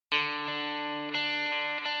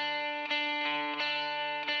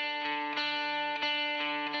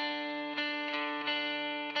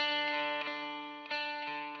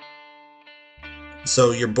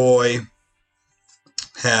So your boy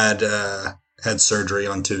had surgery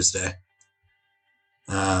on Tuesday.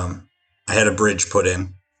 I had a bridge put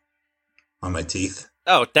in on my teeth.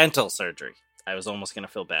 Oh, dental surgery. I was almost going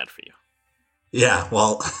to feel bad for you. Yeah,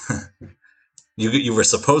 well, you were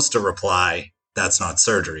supposed to reply, that's not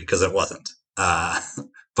surgery, because it wasn't.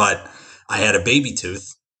 But I had a baby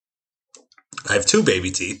tooth. I have two baby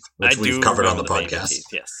teeth, which we've covered on the podcast. Teeth,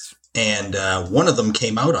 yes. And one of them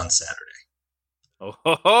came out on Saturday. Oh,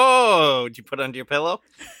 ho, ho. Did you put it under your pillow?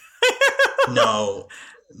 No,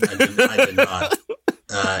 I did not.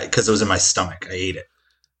 Because it was in my stomach. I ate it.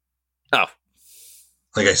 Oh.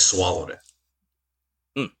 Like I swallowed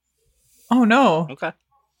it. Oh, no. Okay.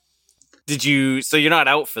 So you're not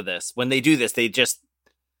out for this. When they do this, they just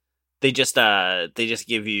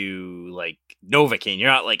give you like Novocaine.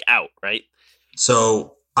 You're not like out, right?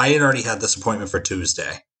 So I had already had this appointment for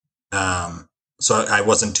Tuesday. So I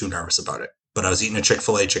wasn't too nervous about it. But I was eating a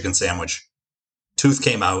Chick-fil-A chicken sandwich. Tooth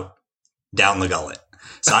came out down the gullet.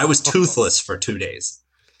 So I was toothless for 2 days.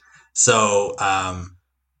 So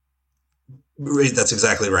that's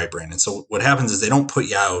exactly right, Brandon. So what happens is they don't put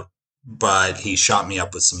you out, but he shot me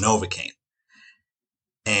up with some Novocaine.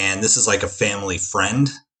 And this is like a family friend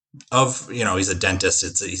of, he's a dentist.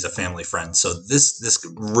 He's a family friend. So this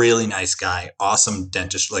really nice guy, awesome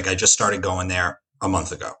dentist. Like I just started going there a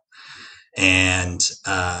month ago. And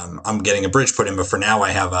I'm getting a bridge put in, but for now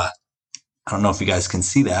I have I don't know if you guys can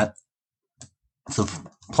see that. It's a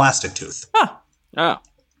plastic tooth. Huh. Oh.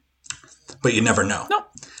 But you never know. No.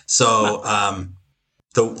 So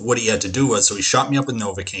what he had to do was, so he shot me up with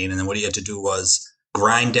Novocaine, and then what he had to do was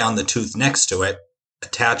grind down the tooth next to it,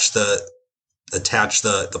 attach the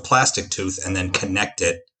plastic tooth, and then connect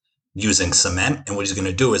it using cement. And what he's going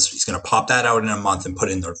to do is he's going to pop that out in a month and put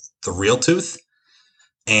in the real tooth.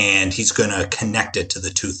 And he's going to connect it to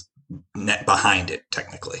the tooth net behind it,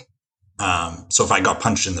 technically. So if I got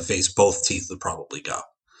punched in the face, both teeth would probably go.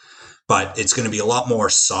 But it's going to be a lot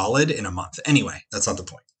more solid in a month. Anyway, that's not the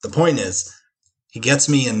point. The point is, he gets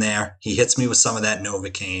me in there. He hits me with some of that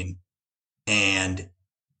Novocaine. And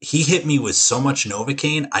he hit me with so much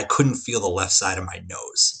Novocaine, I couldn't feel the left side of my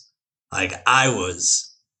nose. Like, I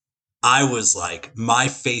was like, my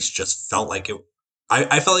face just felt like it.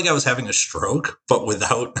 I felt like I was having a stroke, but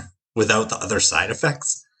without the other side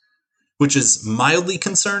effects, which is mildly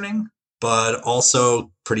concerning, but also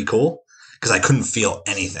pretty cool because I couldn't feel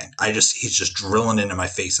anything. He's just drilling into my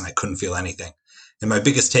face and I couldn't feel anything. And my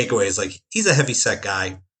biggest takeaway is like, he's a heavy set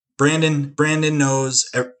guy. Brandon knows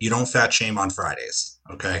you don't fat shame on Fridays.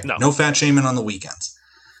 Okay. No fat shaming on the weekends,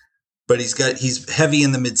 but he's heavy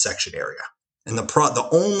in the midsection area. And the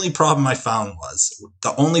only problem I found was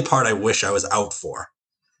the only part I wish I was out for.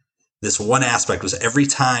 This one aspect was every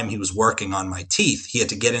time he was working on my teeth, he had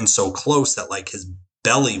to get in so close that like his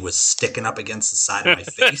belly was sticking up against the side of my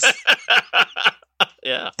face.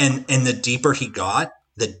 Yeah. And the deeper he got,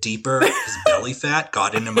 the deeper his belly fat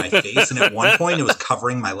got into my face. And at one point it was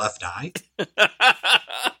covering my left eye.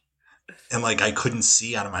 And like I couldn't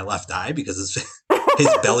see out of my left eye because his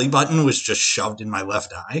belly button was just shoved in my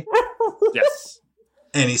left eye. Yes.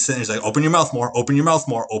 And he's like, open your mouth more, open your mouth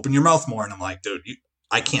more, open your mouth more. And I'm like, dude,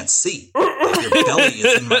 I can't see.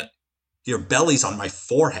 Like, your belly's on my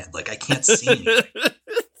forehead. Like I can't see anything.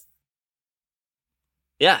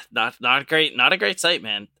 Yeah, not a great sight,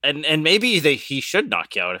 man. And maybe he should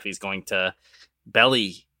knock you out if he's going to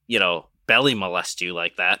belly molest you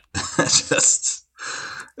like that.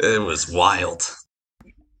 It was wild.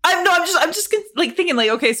 I'm just like thinking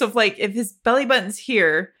like, okay, so if his belly button's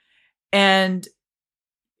here and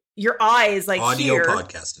your eye is like audio here,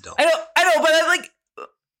 podcast Adele. I know, but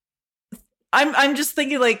I'm just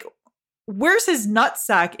thinking like, where's his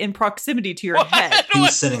nutsack in proximity to your head? He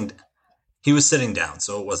was sitting down,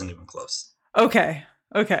 so it wasn't even close. Okay.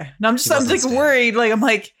 Now I'm like worried. Like I'm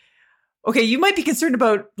like, okay, you might be concerned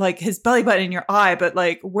about like his belly button in your eye, but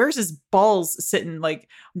like, where's his balls sitting? Like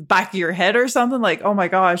back of your head or something? Like, oh my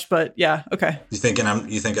gosh! But yeah, okay. You think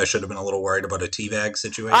I should have been a little worried about a teabag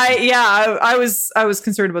situation? I was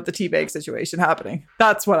concerned about the teabag situation happening.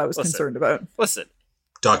 That's what I was concerned about. Listen,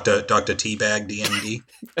 Dr. Teabag DMD.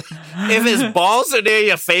 If his balls are near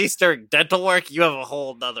your face during dental work, you have a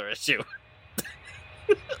whole nother issue.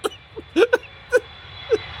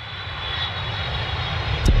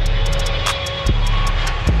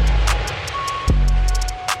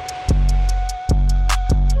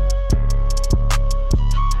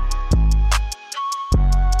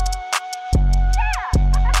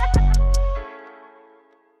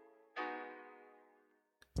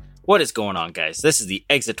 What is going on, guys? This is the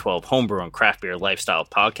Exit 12 Homebrew and Craft Beer Lifestyle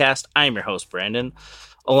Podcast. I am your host, Brandon.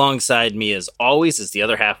 Alongside me, as always, is the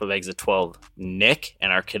other half of Exit 12, Nick,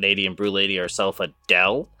 and our Canadian brew lady herself,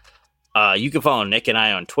 Adele. You can follow Nick and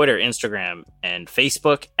I on Twitter, Instagram, and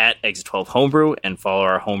Facebook at Exit 12 Homebrew, and follow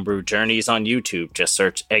our homebrew journeys on YouTube. Just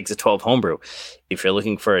search Exit 12 Homebrew. If you're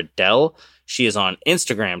looking for Adele, she is on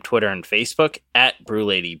Instagram, Twitter, and Facebook at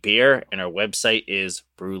BrewLadyBeer, and her website is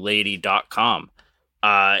brewlady.com.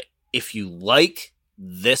 If you like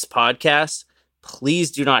this podcast,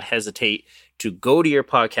 please do not hesitate to go to your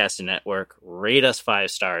podcasting network, rate us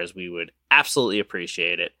 5 stars. We would absolutely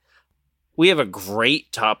appreciate it. We have a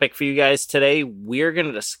great topic for you guys today. We're going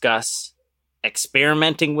to discuss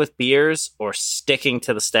experimenting with beers or sticking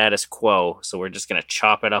to the status quo. So we're just going to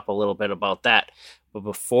chop it up a little bit about that. But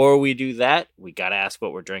before we do that, we got to ask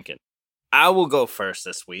what we're drinking. I will go first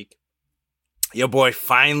this week. Your boy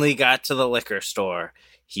finally got to the liquor store.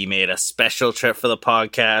 He made a special trip for the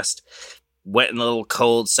podcast, went in the little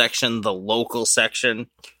cold section, the local section,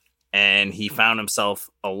 and he found himself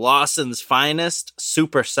a Lawson's Finest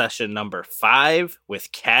Super Session number 5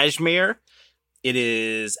 with Cashmere. It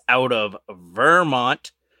is out of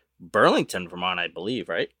Vermont, Burlington, Vermont, I believe,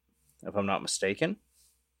 right? If I'm not mistaken.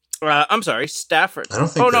 I'm sorry, Stafford. I don't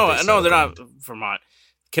think. No, they're not Vermont.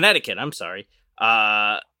 Connecticut. I'm sorry.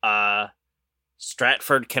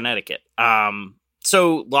 Stratford, Connecticut.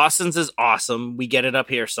 So Lawson's is awesome. We get it up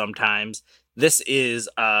here sometimes. This is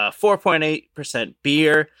 4.8%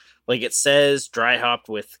 beer. Like it says, dry hopped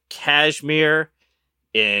with Cashmere.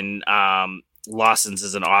 In Lawson's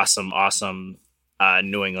is an awesome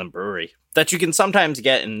New England brewery that you can sometimes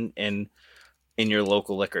get in your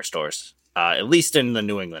local liquor stores. At least in the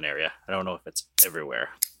New England area. I don't know if it's everywhere.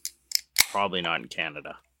 Probably not in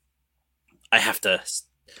Canada. I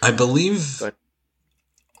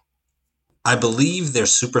believe their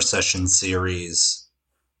Super Session series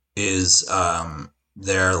is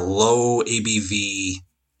their low ABV,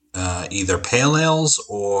 either pale ales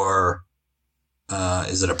or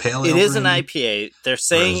is it a pale ale? It is an IPA. They're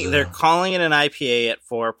saying they're calling it an IPA at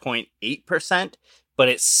 4.8%, but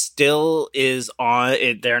it still is on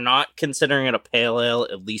it. They're not considering it a pale ale,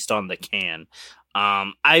 at least on the can.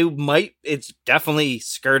 It's definitely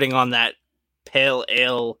skirting on that pale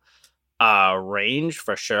ale range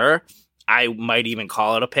for sure. I might even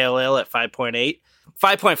call it a pale ale at 5.8.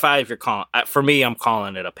 5.5, you're calling. For me, I'm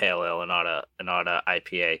calling it a pale ale and not a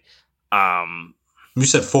IPA. You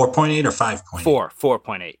said 4.8 or 5.8?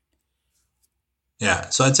 4.8. Yeah,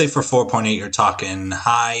 so I'd say for 4.8, you're talking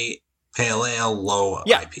high pale ale, low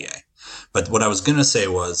IPA. But what I was going to say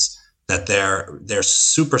was that their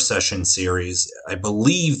Super Session series, I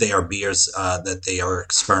believe they are beers that they are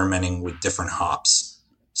experimenting with different hops.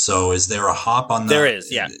 So is there a hop on the... There is,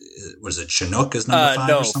 yeah. Was it Chinook is number 5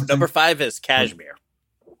 or something? No, number 5 is Cashmere.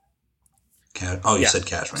 You said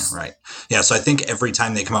Cashmere, right. Yeah, so I think every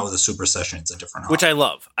time they come out with a Super Session, it's a different hop. Which I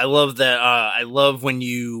love. I love that. I love when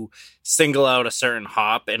you single out a certain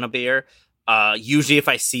hop in a beer. Usually if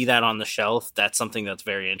I see that on the shelf, that's something that's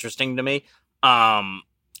very interesting to me.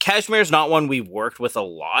 Cashmere is not one we've worked with a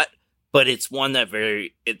lot, but it's one that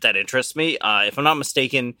interests me. If I'm not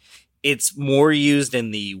mistaken, it's more used in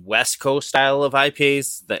the West Coast style of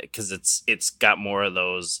IPAs because it's got more of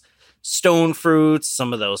those stone fruits,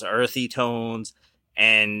 some of those earthy tones,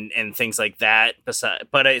 and things like that.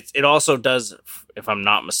 But it also does, if I'm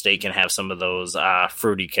not mistaken, have some of those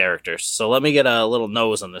fruity characters. So let me get a little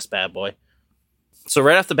nose on this bad boy. So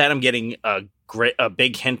right off the bat, I'm getting a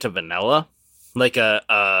big hint of vanilla, like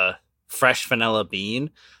a fresh vanilla bean,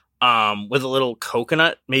 with a little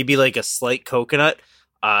coconut, maybe like a slight coconut.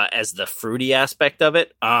 As the fruity aspect of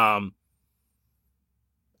it. I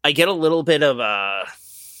get a little bit of a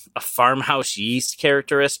farmhouse yeast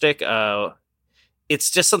characteristic.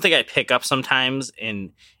 It's just something I pick up sometimes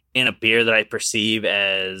in a beer that I perceive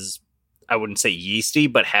as, I wouldn't say yeasty,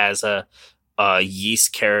 but has a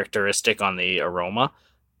yeast characteristic on the aroma.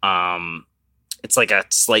 It's like a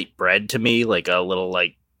slight bread to me, like a little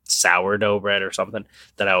like sourdough bread or something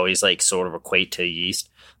that I always like sort of equate to yeast.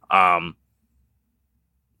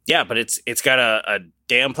 Yeah, but it's got a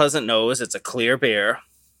damn pleasant nose. It's a clear beer,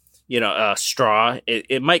 straw.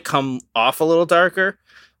 It might come off a little darker,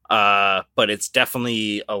 but it's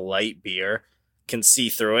definitely a light beer. Can see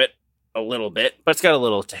through it a little bit, but it's got a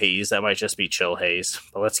little haze. That might just be chill haze.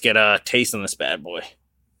 But let's get a taste on this bad boy.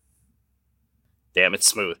 Damn, it's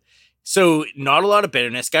smooth. So not a lot of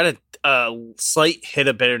bitterness. Got a slight hit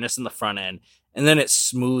of bitterness in the front end, and then it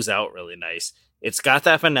smooths out really nice. It's got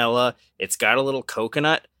that vanilla. It's got a little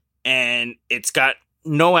coconut. And it's got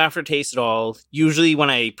no aftertaste at all. Usually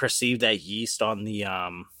when I perceive that yeast on the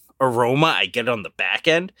aroma, I get it on the back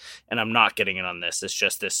end, and I'm not getting it on this. It's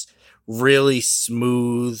just this really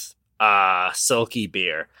smooth, silky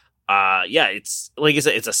beer. Yeah, it's like I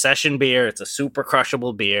said, it's a session beer. It's a super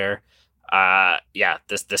crushable beer. Yeah,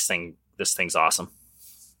 this thing's awesome.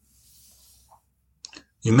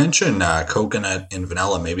 You mentioned coconut and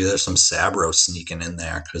vanilla. Maybe there's some Sabro sneaking in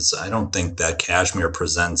there because I don't think that Cashmere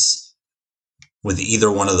presents with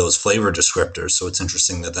either one of those flavor descriptors. So it's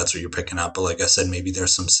interesting that that's what you're picking up. But like I said, maybe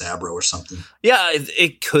there's some Sabro or something. Yeah,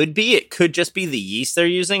 it could be. It could just be the yeast they're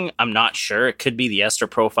using. I'm not sure. It could be the ester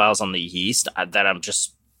profiles on the yeast that I'm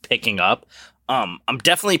just picking up. I'm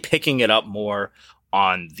definitely picking it up more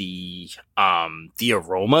on the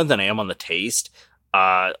aroma than I am on the taste.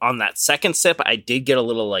 On that second sip, I did get a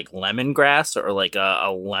little like lemongrass or like a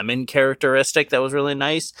lemon characteristic that was really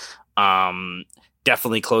nice.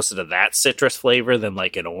 Definitely closer to that citrus flavor than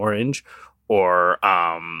like an orange or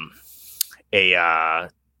a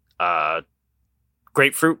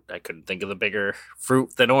grapefruit. I couldn't think of the bigger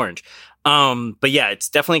fruit than orange. But yeah, it's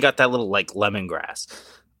definitely got that little like lemongrass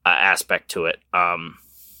aspect to it. Go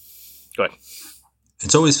ahead.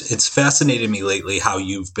 It's fascinated me lately how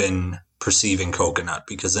you've been perceiving coconut,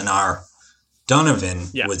 because in our Donovan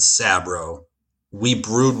with Sabro, we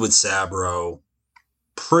brewed with Sabro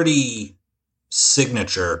pretty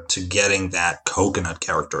signature to getting that coconut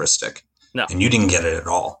characteristic. No. And you didn't get it at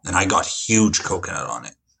all. And I got huge coconut on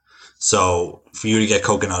it. So for you to get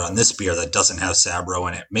coconut on this beer that doesn't have Sabro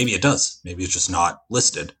in it, maybe it does. Maybe it's just not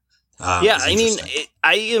listed. Yeah, I mean,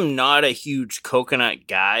 I am not a huge coconut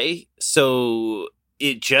guy, so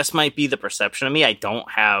it just might be the perception of me. I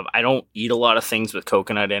don't eat a lot of things with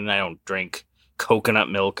coconut in it. I don't drink coconut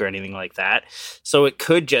milk or anything like that. So it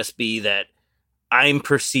could just be that I'm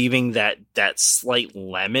perceiving that slight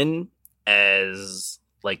lemon as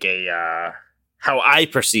like a how I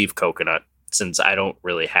perceive coconut, since I don't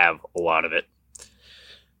really have a lot of it.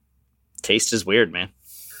 Taste is weird, man.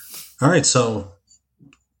 All right, so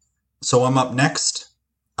I'm up next.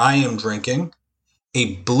 I am drinking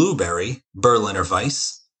a blueberry Berliner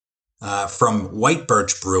Weiss from White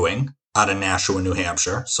Birch Brewing out of Nashua, New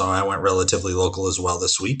Hampshire. So I went relatively local as well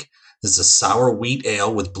this week. This is a sour wheat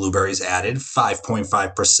ale with blueberries added, 5.5%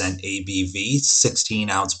 ABV,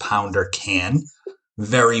 16-ounce pounder can.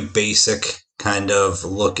 Very basic kind of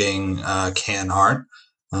looking can art.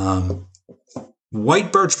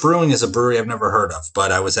 White Birch Brewing is a brewery I've never heard of,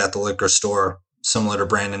 but I was at the liquor store similar to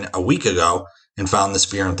Brandon a week ago and found this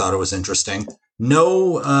beer and thought it was interesting.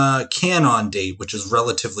 No can-on date, which is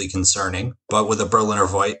relatively concerning, but with a Berliner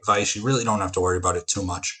Weiss, you really don't have to worry about it too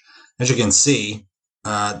much. As you can see,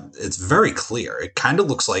 it's very clear. It kind of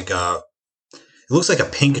looks like a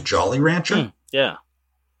pink Jolly Rancher. Yeah.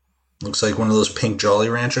 Looks like one of those pink Jolly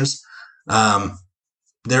Ranchers.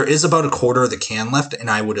 There is about a quarter of the can left, and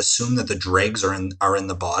I would assume that the dregs are in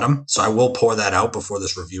the bottom. So I will pour that out before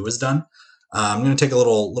this review is done. I'm going to take a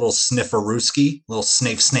little snifferooski, little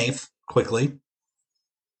snafe quickly.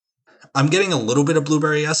 I'm getting a little bit of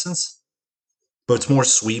blueberry essence, but it's more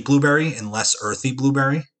sweet blueberry and less earthy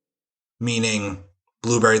blueberry, meaning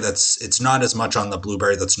blueberry it's not as much on the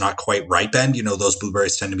blueberry that's not quite ripe end. You know, those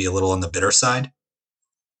blueberries tend to be a little on the bitter side.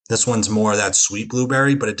 This one's more of that sweet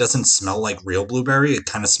blueberry, but it doesn't smell like real blueberry. It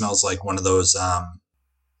kind of smells like one of those the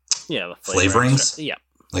flavorings. Yeah.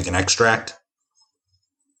 Like an extract.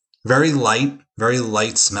 Very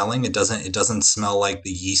light smelling. It doesn't smell like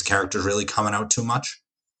the yeast character's really coming out too much.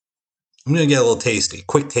 I'm going to get a little tasty.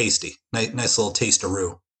 Quick tasty. Nice little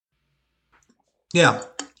taste-a-roo. Yeah,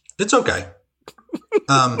 it's okay.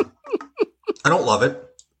 I don't love it.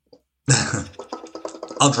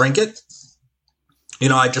 I'll drink it. You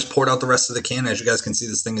know, I just poured out the rest of the can. As you guys can see,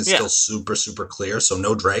 this thing is still super, super clear, so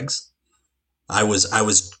no dregs. I was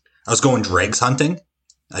going dregs hunting.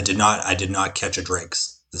 I did not catch a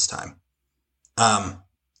dregs this time.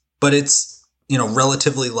 But it's, you know,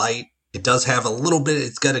 relatively light. It does have a little bit,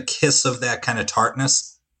 it's got a kiss of that kind of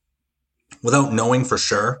tartness. Without knowing for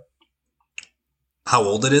sure how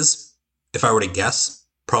old it is, if I were to guess,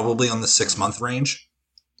 probably on the 6-month range,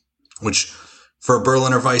 which for a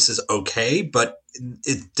Berliner Weiss is okay, but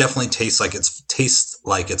it definitely tastes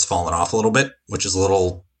like it's fallen off a little bit, which is a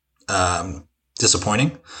little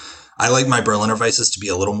disappointing. I like my Berliner Weisses to be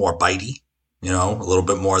a little more bitey, you know, a little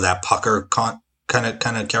bit more of that pucker kind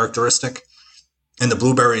of characteristic. And the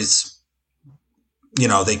blueberries, you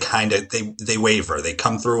know, they waver. They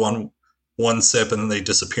come through on one sip and then they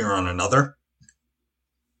disappear on another.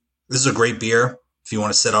 This is a great beer if you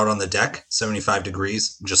want to sit out on the deck, 75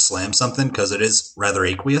 degrees, and just slam something, because it is rather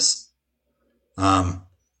aqueous.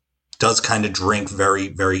 Does kind of drink very,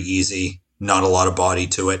 very easy. Not a lot of body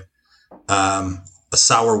to it. A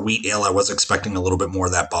sour wheat ale, I was expecting a little bit more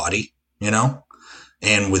of that body, you know?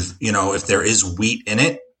 And with, if there is wheat in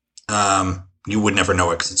it, you would never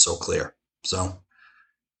know it because it's so clear. So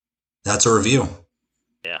that's a review.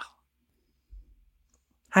 Yeah.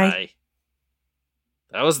 Hi.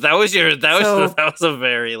 That was a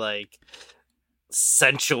very like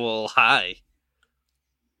sensual hi.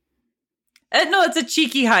 No, it's a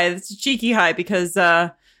cheeky hi. It's a cheeky hi because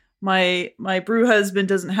my brew husband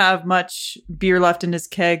doesn't have much beer left in his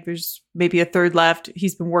keg. There's maybe a third left.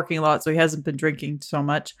 He's been working a lot, so he hasn't been drinking so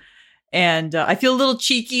much. And I feel a little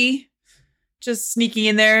cheeky, just sneaking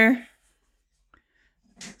in there,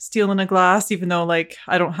 stealing a glass, even though like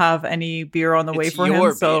I don't have any beer on the way for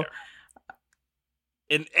him. So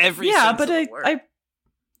in every but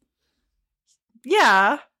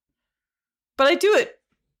but I do it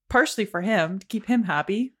partially for him to keep him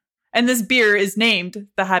happy. And this beer is named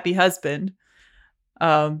the Happy Husband.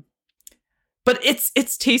 But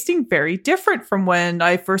it's tasting very different from when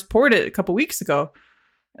I first poured it a couple weeks ago.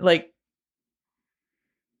 Like,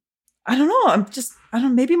 I don't know.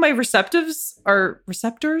 Maybe my receptors are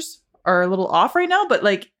a little off right now, but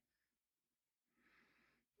like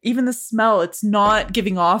even the smell, it's not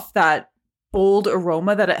giving off that bold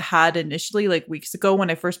aroma that it had initially, like weeks ago when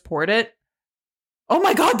I first poured it. Oh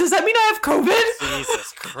my God, does that mean I have COVID?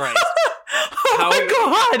 Jesus Christ. My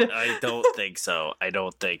God. I don't think so. I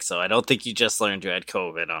don't think you just learned you had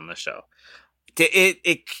COVID on the show.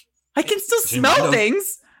 I can still smell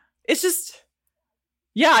things. It's just,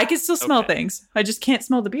 I can still smell things. I just can't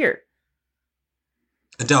smell the beer.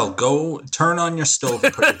 Adele, go turn on your stove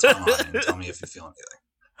and put your tongue on it and tell me if you feel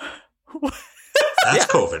anything. That's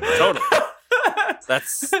COVID, right? Totally.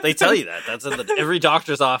 They tell you that. That's in every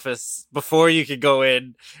doctor's office. Before you can go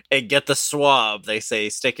in and get the swab, they say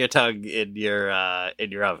stick your tongue in your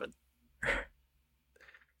oven.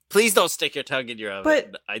 Please don't stick your tongue in your oven.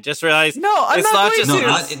 But I just realized I'm it's not just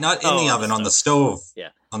not in the oven, on the stove. Yeah,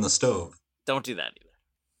 on the stove. Don't do that either.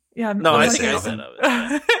 Yeah, I think I said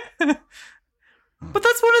oven. But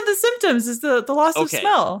that's one of the symptoms is the loss of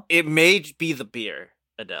smell. It may be the beer,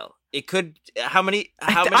 Adele. It could. How many?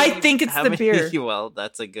 I think it's the beer. Well,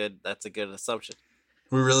 that's a good assumption.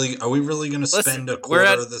 Are we really going to spend a quarter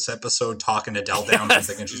of this episode talking Adele down and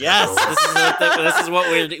thinking she's this is what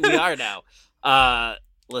we are now.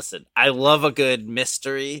 Listen, I love a good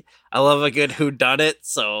mystery. I love a good whodunit.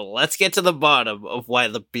 So let's get to the bottom of why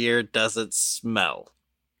the beer doesn't smell.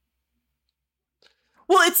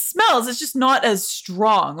 Well, it smells. It's just not as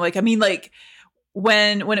strong. Like, I mean, like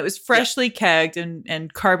when it was freshly kegged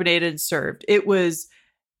and carbonated and served, it was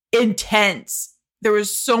intense. There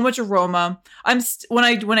was so much aroma. When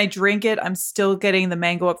I drink it, I'm still getting the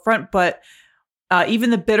mango up front, but even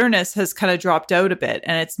the bitterness has kind of dropped out a bit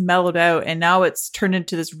and it's mellowed out. And now it's turned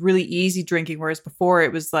into this really easy drinking. Whereas before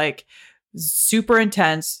it was like super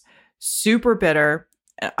intense, super bitter.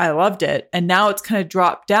 I loved it. And now it's kind of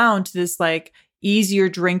dropped down to this like easier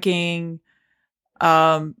drinking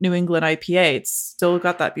New England IPA. It's still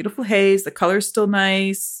got that beautiful haze. The color's still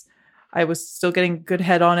nice. I was still getting good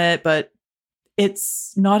head on it, but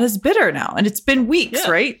it's not as bitter now. And it's been weeks,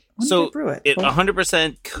 right? When so did I brew it? It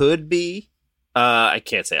 100% could be. I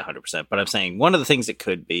can't say 100%, but I'm saying one of the things it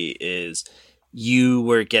could be is you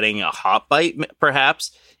were getting a hop bite,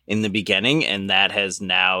 perhaps, in the beginning, and that has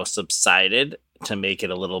now subsided to make it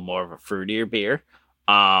a little more of a fruitier beer.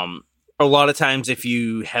 A lot of times, if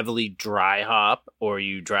you heavily dry hop or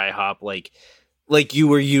you dry hop like you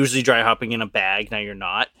were usually dry hopping in a bag, now you're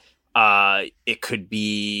not. It could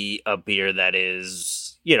be a beer that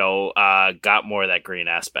is, got more of that green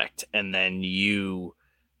aspect, and then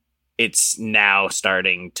it's now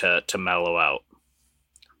starting to mellow out,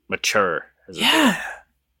 mature.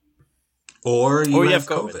 Or you have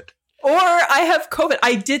COVID. Or I have COVID.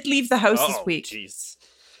 I did leave the house this week. Geez.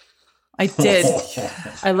 I did.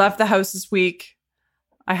 I left the house this week.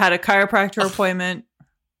 I had a chiropractor appointment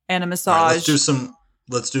and a massage. Right,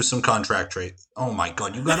 let's do some contract rate. Oh my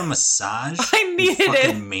God, you got a massage? I needed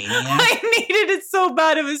it. Maniac. I needed it so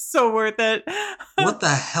bad. It was so worth it. What the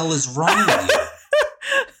hell is wrong with you?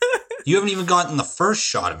 You haven't even gotten the first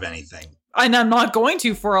shot of anything. And I'm not going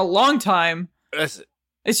to for a long time. It's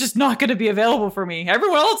just not going to be available for me.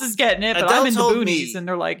 Everyone else is getting it, but I'm in the boonies, and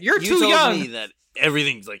they're like, "You're too young." You told me that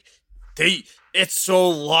everything's like, it's so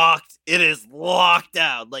locked. It is locked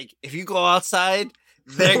down. Like if you go outside,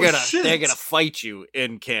 they're gonna fight you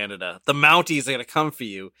in Canada. The Mounties are gonna come for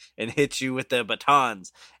you and hit you with their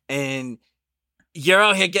batons, and you're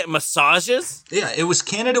out here getting massages. Yeah, it was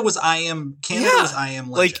Canada was I am legend.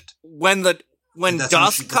 Like when dusk comes,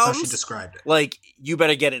 that's how she described it. Like you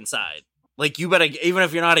better get inside. Like you better, even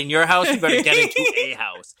if you're not in your house, you better get into a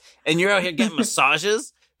house. And you're out here getting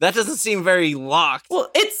massages. That doesn't seem very locked.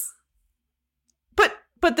 Well,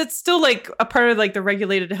 but that's still like a part of like the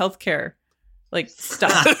regulated healthcare like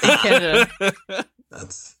stuff in Canada.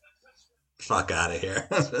 That's fuck out of here.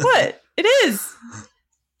 What? It is.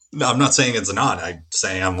 No, I'm not saying it's not. I'm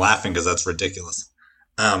saying I'm laughing because that's ridiculous.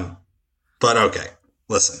 But okay,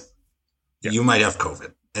 listen. Yeah. You might have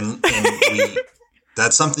COVID, and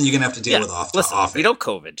that's something you're gonna have to deal with off. We don't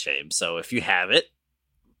COVID shame, so if you have it,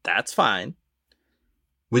 that's fine.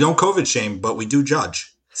 We don't COVID shame, but we do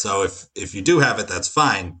judge. So if you do have it, that's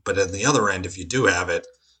fine. But at the other end, if you do have it,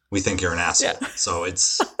 we think you're an asshole. Yeah. So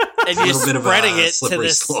it's and you're spreading it to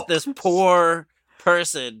this poor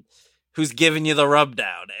person who's giving you the rub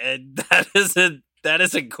down, and that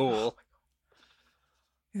isn't cool.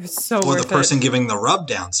 It's so or the person giving the rub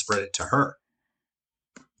down spread it to her.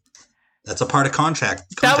 That's a part of contact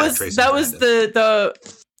tracing. That was the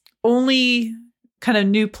only kind of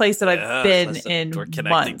new place that I've been in. We're connecting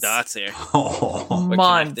months. Dots here. We're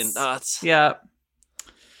connecting dots. Yeah.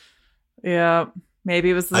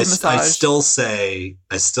 Maybe it was the massage. I still say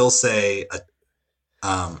a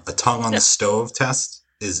tongue on the stove test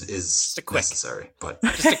is necessary, but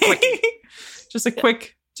just a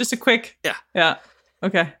quick. Yeah.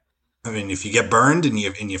 Okay. I mean, if you get burned and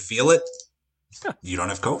you feel it, you don't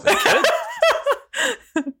have COVID.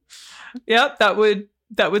 Yep, that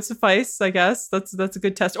would suffice, I guess. That's a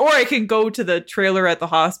good test. Or I can go to the trailer at the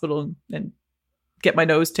hospital and get my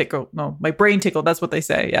nose tickled. No, my brain tickled. That's what they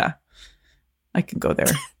say. Yeah, I can go there.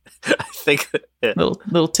 I think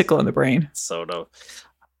little tickle in the brain. So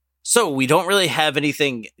we don't really have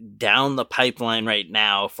anything down the pipeline right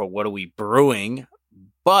now for what are we brewing,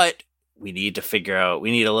 but we need to figure out.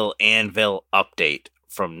 We need a little Anvil update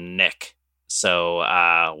from Nick. So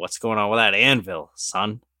what's going on with that Anvil,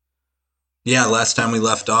 son? Yeah, last time we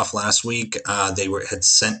left off last week, they had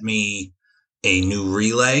sent me a new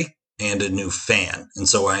relay and a new fan, and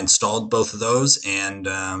so I installed both of those, and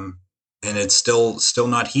it's still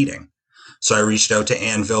not heating. So I reached out to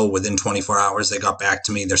Anvil within 24 hours. They got back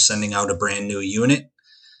to me. They're sending out a brand new unit,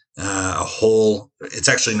 It's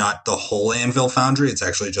actually not the whole Anvil foundry. It's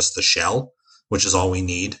actually just the shell, which is all we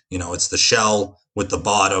need. It's the shell with the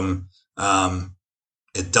bottom.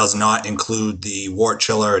 It does not include the wart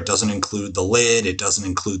chiller. It doesn't include the lid. It doesn't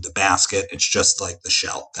include the basket. It's just like the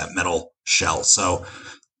shell, that metal shell. So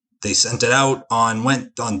they sent it out on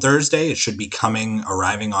Thursday. It should be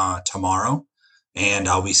arriving tomorrow, and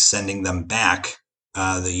I'll be sending them back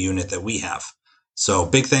the unit that we have. So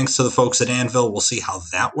big thanks to the folks at Anvil. We'll see how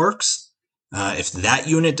that works. If that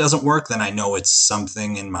unit doesn't work, then I know it's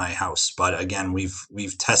something in my house. But again,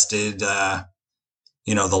 we've tested.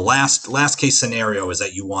 The last case scenario is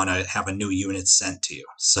that you want to have a new unit sent to you.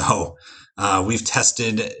 So we've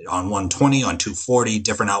tested on 120, on 240,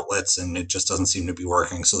 different outlets, and it just doesn't seem to be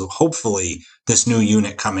working. So hopefully this new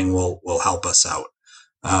unit coming will help us out.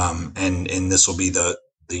 And this will be the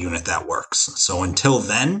unit that works. So until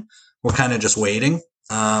then, we're kind of just waiting.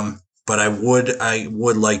 But I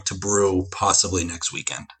would like to brew possibly next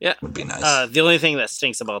weekend. Yeah. Would be nice. The only thing that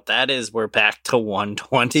stinks about that is we're back to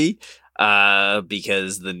 120.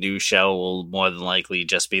 Because the new shell will more than likely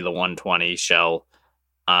just be the 120 shell.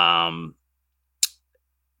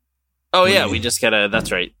 We just gotta.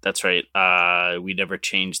 That's right. We never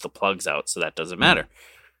changed the plugs out, so that doesn't matter.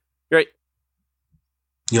 You're right.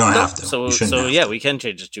 You don't have to. So we can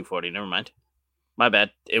change it to 240. Never mind. My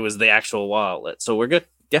bad. It was the actual wall outlet, so we're good.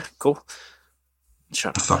 Yeah, cool.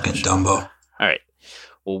 Shut up. Fucking Dumbo. All right.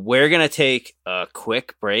 Well, we're gonna take a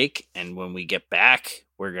quick break, and when we get back,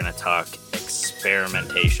 we're going to talk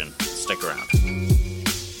experimentation. Stick around.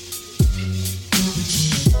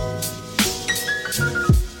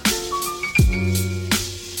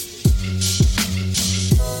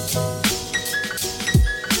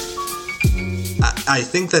 I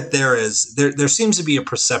think that there seems to be a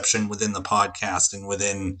perception within the podcast and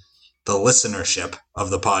within the listenership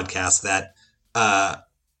of the podcast that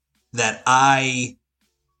I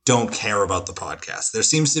don't care about the podcast. There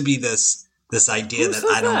seems to be this idea that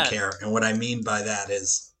I don't care. And what I mean by that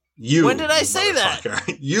is you. When did I say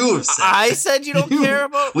that? You have said I said you don't care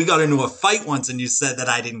about. We got into a fight once and you said that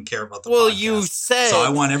I didn't care about the podcast. Well, you said. So I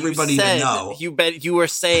want everybody to know. You were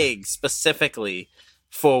saying specifically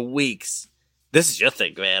for weeks, this is your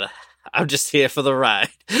thing, man. I'm just here for the ride.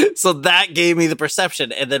 So that gave me the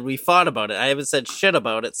perception. And then we fought about it. I haven't said shit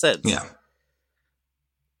about it since. Yeah.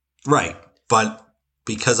 Right. But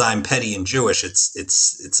because I'm petty and Jewish,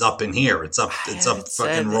 it's up in here. It's up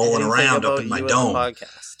fucking rolling around up in my dome.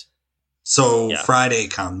 Podcast. So yeah. Friday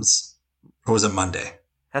comes. Or was it Monday?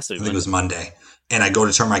 Has to be I think it was Monday. And I go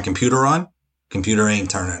to turn my computer on, Computer ain't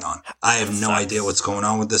turning on. I have no idea what's going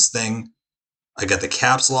on with this thing. I got the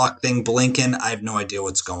caps lock thing blinking. I have no idea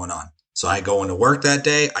what's going on. So I go into work that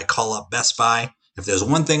day. I call up Best Buy. If there's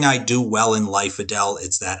one thing I do well in life, Adele,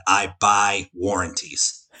 it's that I buy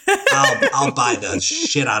warranties. I'll buy the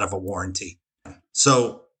shit out of a warranty.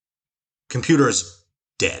 So computer's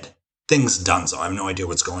dead. Thing's done. So I have no idea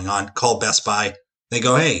what's going on. Call Best Buy. They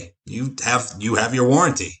go, hey, you have your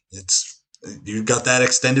warranty. You got that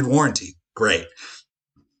extended warranty. Great.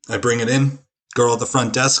 I bring it in. Girl at the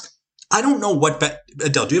front desk. I don't know what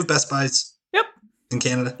Adele, do you have Best Buys? Yep. In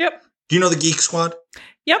Canada? Yep. Do you know the Geek Squad?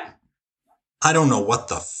 Yep. I don't know what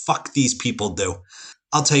the fuck these people do.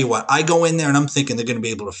 I'll tell you what. I go in there and I'm thinking they're going to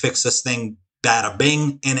be able to fix this thing. Bada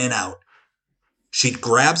bing, in and out. She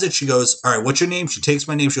grabs it. She goes, all right, what's your name? She takes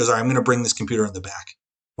my name. She goes, all right, I'm going to bring this computer in the back.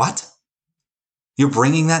 What? You're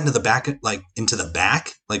bringing that into the back, into the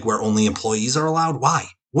back, where only employees are allowed? Why?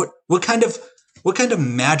 What kind of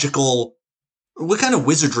magical, what kind of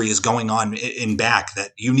wizardry is going on in back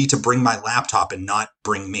that you need to bring my laptop and not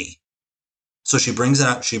bring me? So she brings it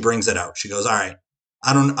out. She goes, all right,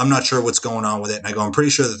 I'm not sure what's going on with it. And I go, I'm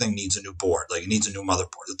pretty sure the thing needs a new board. It needs a new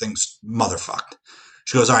motherboard. The thing's motherfucked.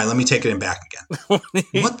 She goes, all right, let me take it in back again.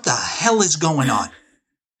 What the hell is going on?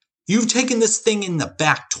 You've taken this thing in the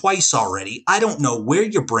back twice already. I don't know where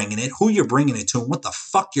you're bringing it, who you're bringing it to, and what the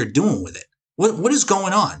fuck you're doing with it. What is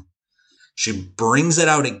going on? She brings it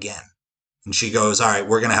out again. And she goes, all right,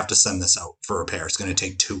 we're going to have to send this out for repair. It's going to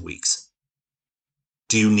take 2 weeks.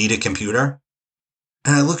 Do you need a computer?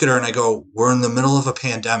 And I look at her and I go, we're in the middle of a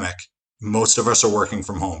pandemic. Most of us are working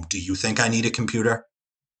from home. Do you think I need a computer?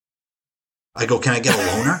 I go, can I get a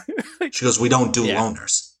loaner? She goes, we don't do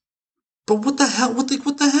loaners. But what the hell? What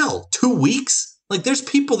the hell? 2 weeks? There's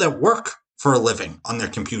people that work for a living on their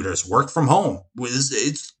computers, work from home.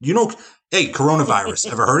 It's hey,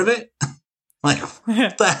 coronavirus. Ever heard of it?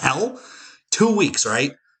 What the hell? 2 weeks,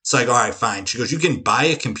 right? So I go, all right, fine. She goes, you can buy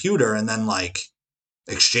a computer and then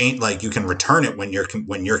exchange, you can return it when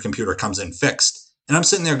your computer comes in fixed. And I'm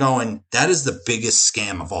sitting there going, that is the biggest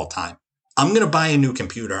scam of all time. I'm going to buy a new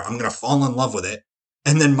computer. I'm going to fall in love with it.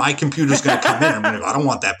 And then my computer's going to come in. I'm going to go, I don't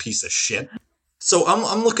want that piece of shit. So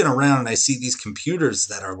I'm looking around and I see these computers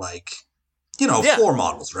that are floor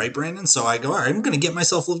models, right, Brandon? So I go, all right, I'm going to get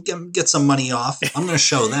myself, get some money off. I'm going to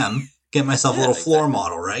show them, get myself a little floor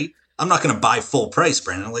model, right? I'm not going to buy full price,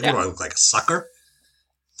 Brandon. What do I look like, a sucker?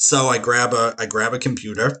 So I grab a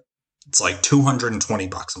computer. It's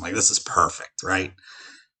 $220. I'm like, this is perfect, right?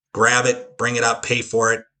 Grab it, bring it up, pay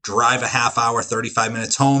for it, drive a half hour, 35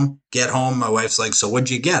 minutes home, get home. My wife's like, so what'd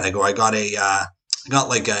you get? I go, I got an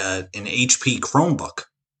HP Chromebook.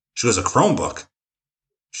 She goes, a Chromebook?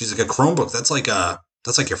 She's like, a Chromebook? That's like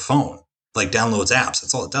your phone. Downloads apps.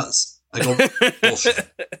 That's all it does. I go,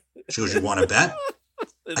 bullshit. She goes, you want to bet?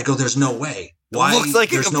 I go, there's no way. Why?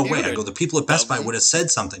 There's no way. I go, the people at Best Buy would have said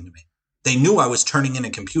something to me. They knew I was turning in a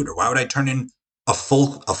computer. Why would I turn in a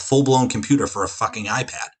full-blown computer for a fucking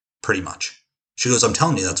iPad? Pretty much. She goes, I'm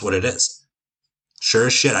telling you, that's what it is. Sure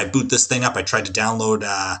as shit. I boot this thing up. I tried to download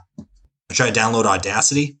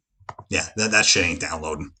Audacity. Yeah, that shit ain't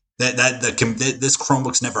downloading. This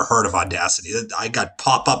Chromebook's never heard of Audacity. I got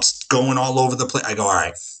pop-ups going all over the place. I go, all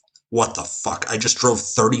right, what the fuck? I just drove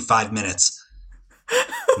 35 minutes.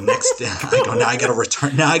 Next day, I go, now I got to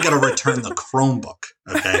return the Chromebook.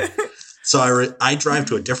 Okay. So I drive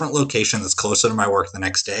to a different location that's closer to my work the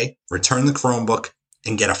next day, return the Chromebook,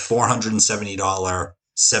 and get a $470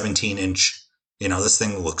 17-inch. This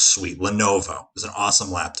thing looks sweet. Lenovo. It's an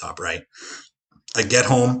awesome laptop, right? I get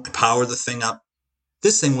home, I power the thing up.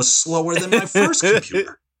 This thing was slower than my first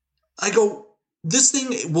computer. I go, this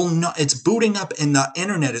thing will not, it's booting up and the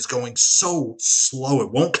internet is going so slow.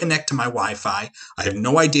 It won't connect to my Wi-Fi. I have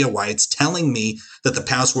no idea why. It's telling me that the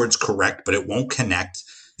password's correct, but it won't connect.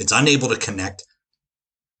 It's unable to connect.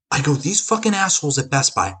 I go, these fucking assholes at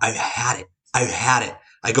Best Buy, I've had it.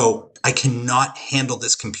 I go, I cannot handle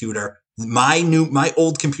this computer. My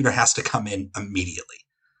old computer has to come in immediately.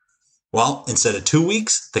 Well, instead of 2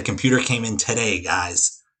 weeks, the computer came in today,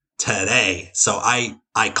 guys. Today. So I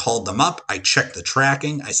called them up. I checked the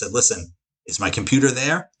tracking. I said, listen, is my computer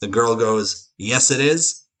there? The girl goes, yes, it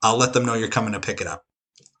is. I'll let them know you're coming to pick it up.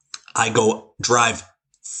 I go drive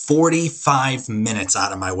 45 minutes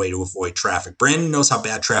out of my way to avoid traffic. Brandon knows how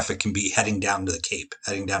bad traffic can be heading down to Cape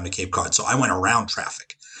Cod. So I went around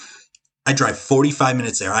traffic. I drive 45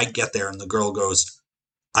 minutes there. I get there and the girl goes,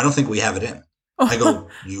 I don't think we have it in. I go,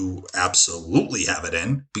 you absolutely have it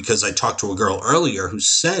in because I talked to a girl earlier who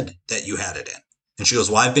said that you had it in. And she goes,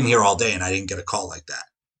 well, I've been here all day and I didn't get a call like that.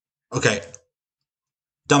 Okay.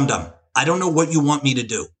 Dum-dum. I don't know what you want me to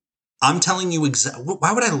do. I'm telling you exactly.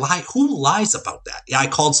 Why would I lie? Who lies about that? Yeah, I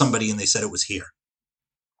called somebody and they said it was here.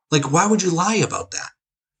 Like, why would you lie about that?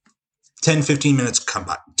 10, 15 minutes come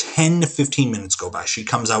by. 10 to 15 minutes go by. She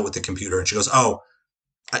comes out with the computer and she goes, oh,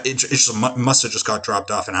 it must have just got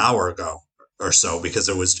dropped off an hour ago or so because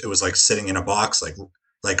it was like sitting in a box, like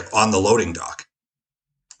on the loading dock.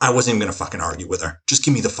 I wasn't even going to fucking argue with her. Just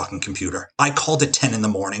give me the fucking computer. I called at 10 in the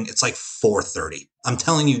morning. It's like 4:30. I'm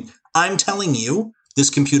telling you, this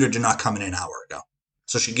computer did not come in an hour ago.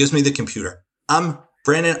 So she gives me the computer.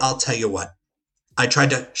 Brandon, I'll tell you what.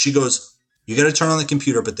 She goes, you got to turn on the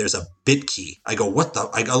computer, but there's a bit key. I go, what the?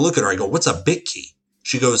 I look at her. I go, what's a bit key?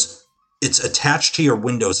 She goes, it's attached to your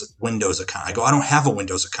Windows account. I go, I don't have a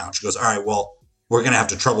Windows account. She goes, all right, well, we're going to have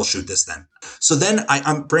to troubleshoot this then. So then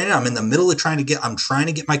Brandon, I'm in the middle of trying to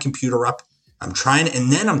get my computer up. I'm trying to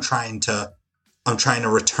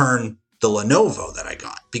return the Lenovo that I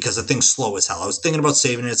got because the thing's slow as hell. I was thinking about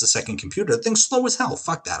saving it as a second computer. The thing's slow as hell.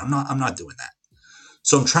 Fuck that. I'm not doing that.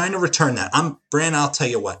 So I'm trying to return that. Brandon, I'll tell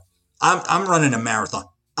you what, I'm running a marathon.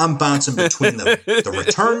 I'm bouncing between the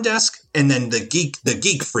return desk and then the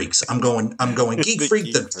geek freaks. I'm going geek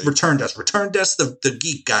freak, the return desk, the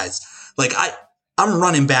geek guys. Like I'm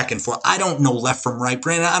running back and forth. I don't know left from right,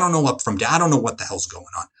 Brandon. I don't know up from down. I don't know what the hell's going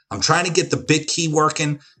on. I'm trying to get the bit key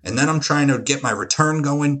working, and then I'm trying to get my return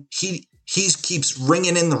going. He keeps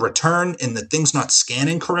ringing in the return, and the thing's not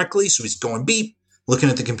scanning correctly. So he's going beep, looking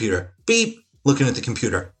at the computer, beep, looking at the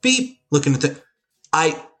computer, beep, looking at the.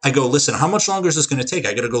 I go, listen, how much longer is this going to take?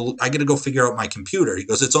 I gotta go figure out my computer. He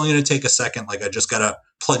goes, it's only going to take a second. Like I just gotta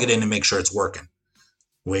plug it in and make sure it's working.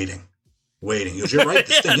 Waiting. He goes, you're right.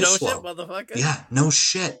 This thing is slow. Shit, motherfucker. Yeah, no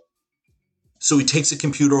shit. So he takes the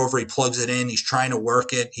computer over. He plugs it in. He's trying to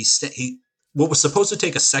work it. What was supposed to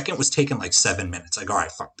take a second was taking like 7 minutes. I go, all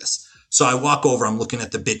right, fuck this. So I walk over. I'm looking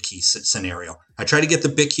at the bit key scenario. I try to get the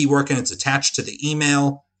bit key working. It's attached to the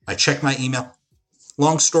email. I check my email.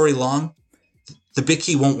 Long story long, the bit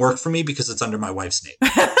key won't work for me because it's under my wife's name.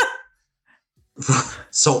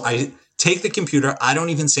 So I take the computer. I don't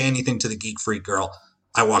even say anything to the geek freak girl.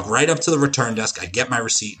 I walk right up to the return desk. I get my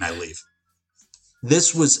receipt and I leave.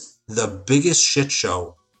 This was the biggest shit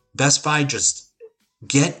show. Best Buy, just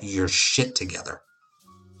get your shit together.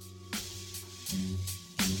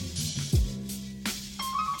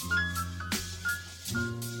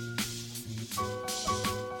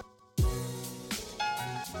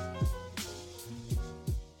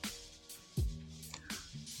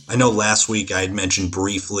 I know last week I had mentioned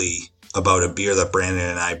briefly about a beer that Brandon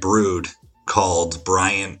and I brewed called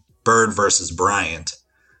Bird versus Bryant,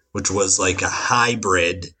 which was like a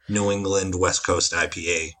hybrid New England West Coast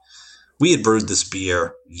IPA. We had brewed this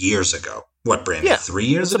beer years ago. What, Brandon? Yeah, 3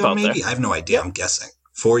 years ago, maybe? There. I have no idea. Yep. I'm guessing.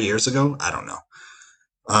 4 years ago? I don't know.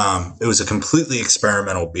 It was a completely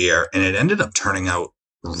experimental beer, and it ended up turning out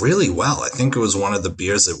really well. I think it was one of the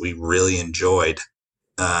beers that we really enjoyed.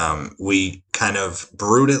 We kind of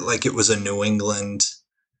brewed it like it was a New England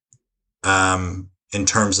in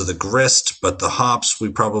terms of the grist, but the hops we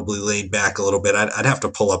probably laid back a little bit. I'd have to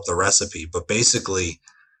pull up the recipe, but basically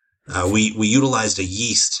we utilized a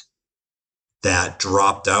yeast that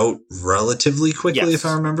dropped out relatively quickly, yes, if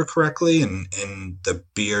I remember correctly, and the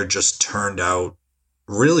beer just turned out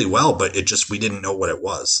really well, but we didn't know what it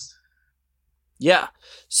was. Yeah.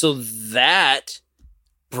 So that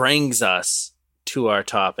brings us to our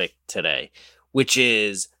topic today, which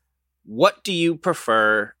is, what do you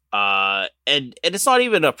prefer? And it's not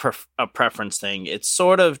even a preference thing. It's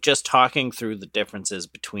sort of just talking through the differences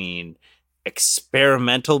between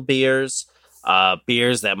experimental beers,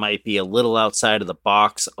 beers that might be a little outside of the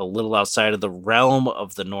box, a little outside of the realm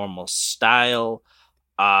of the normal style,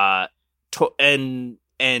 and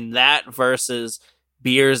that versus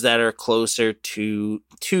beers that are closer to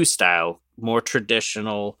style, more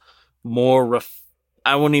traditional, more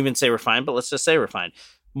I wouldn't even say refined, but let's just say refined,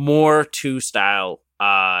 more to style,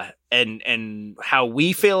 and how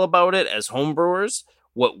we feel about it as homebrewers,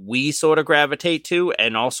 what we sort of gravitate to,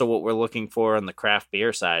 and also what we're looking for on the craft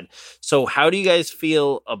beer side. So how do you guys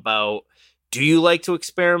feel about, do you like to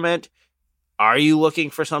experiment? Are you looking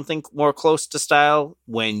for something more close to style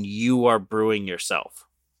when you are brewing yourself?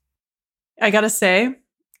 I gotta say,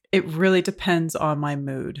 it really depends on my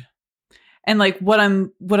mood and like what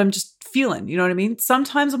I'm just feeling. You know what I mean?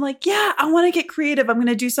 Sometimes I'm like, yeah, I want to get creative. I'm going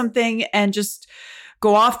to do something and just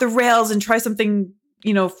go off the rails and try something,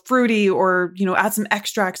 fruity, or, add some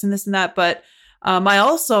extracts and this and that. But I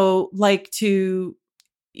also like to,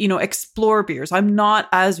 explore beers. I'm not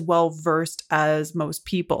as well versed as most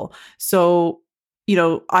people. So,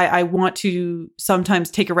 I want to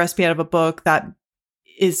sometimes take a recipe out of a book that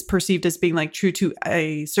is perceived as being like true to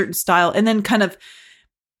a certain style, and then kind of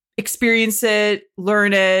experience it,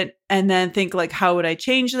 learn it, and then think like, how would I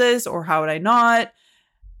change this or how would I not?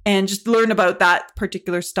 And just learn about that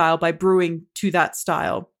particular style by brewing to that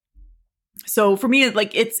style. So for me,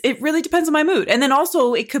 like it really depends on my mood. And then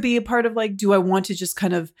also it could be a part of like, do I want to just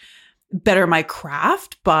kind of better my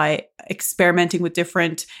craft by experimenting with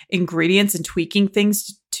different ingredients and tweaking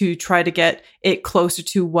things to try to get it closer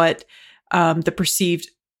to what the perceived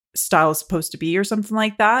style is supposed to be or something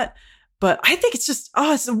like that. But I think it's just,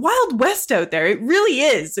 it's a wild west out there. It really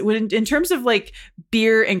is. In terms of like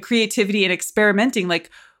beer and creativity and experimenting, like,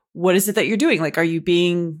 what is it that you're doing? Like, are you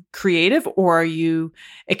being creative or are you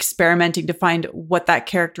experimenting to find what that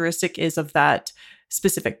characteristic is of that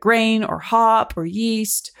specific grain or hop or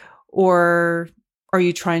yeast? Or are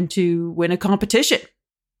you trying to win a competition?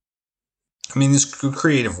 I mean, there's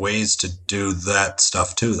creative ways to do that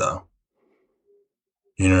stuff too, though.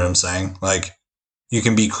 You know what I'm saying? Like, you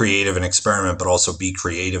can be creative and experiment, but also be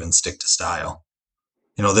creative and stick to style.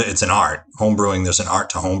 You know, it's an art. Homebrewing, there's an art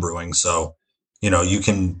to homebrewing. So, you know, you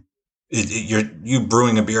can, you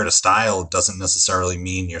brewing a beer to style doesn't necessarily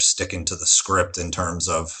mean you're sticking to the script in terms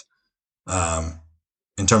of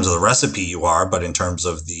the recipe you are, but in terms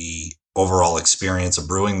of the overall experience of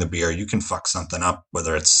brewing the beer, you can fuck something up,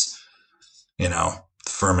 whether it's, you know, the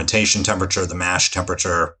fermentation temperature, the mash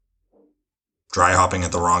temperature, dry hopping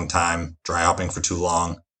at the wrong time, dry hopping for too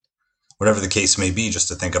long, whatever the case may be, just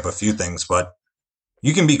to think up a few things. But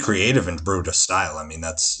you can be creative and brew to style. I mean,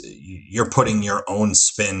 you're putting your own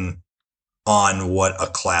spin on what a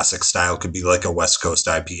classic style could be, like a West Coast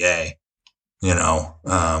IPA, you know,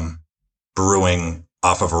 brewing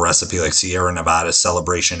off of a recipe like Sierra Nevada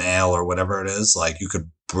Celebration Ale or whatever it is. Like, you could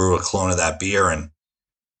brew a clone of that beer and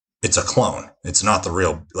it's a clone. It's not the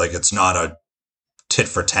real, like, it's not a tit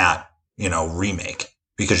for tat, you know, remake,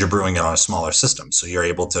 because you're brewing it on a smaller system. So you're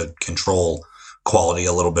able to control quality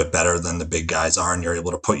a little bit better than the big guys are. And you're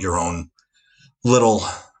able to put your own little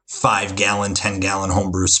 5-gallon, 10-gallon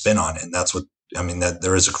homebrew spin on it. And that's what, I mean, that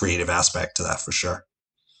there is a creative aspect to that for sure.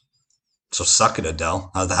 So suck it, Adele.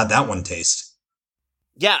 How'd that one taste?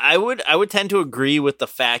 Yeah, I would tend to agree with the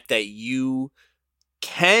fact that you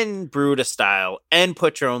can brew to style and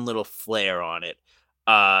put your own little flair on it,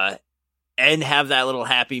 and have that little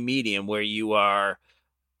happy medium where you are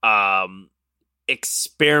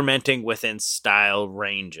experimenting within style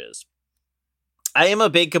ranges. I am a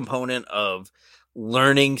big component of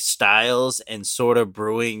learning styles and sort of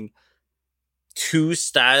brewing to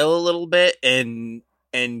style a little bit and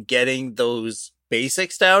getting those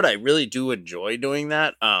basics out. I really do enjoy doing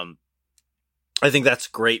that. I think that's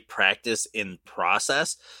great practice in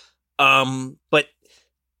process. But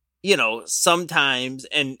you know, sometimes,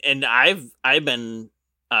 and I've been,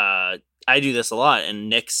 I do this a lot, and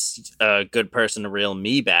Nick's a good person to reel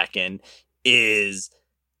me back in, is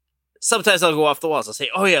sometimes I'll go off the walls. I'll say,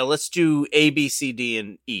 oh yeah, let's do A, B, C, D,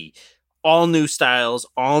 and E. All new styles,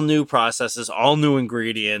 all new processes, all new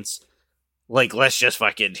ingredients. Like, let's just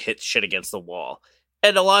fucking hit shit against the wall.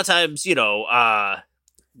 And a lot of times, you know,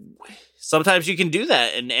 sometimes you can do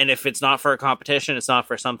that. And if it's not for a competition, it's not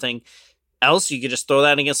for something else, you can just throw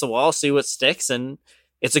that against the wall, see what sticks, and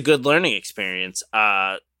it's a good learning experience.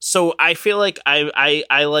 So I feel like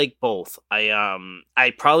I like both.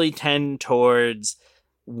 I probably tend towards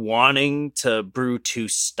wanting to brew to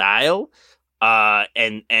style,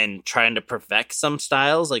 and trying to perfect some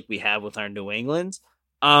styles like we have with our New Englands.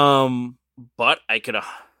 But I could.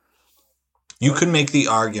 You could make the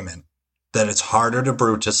argument that it's harder to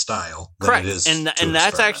brew to style than correct. It is. And to that's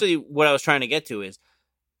experiment. actually what I was trying to get to, is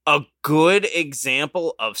a good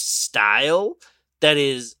example of style that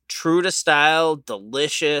is true to style,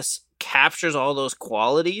 delicious, captures all those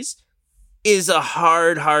qualities, is a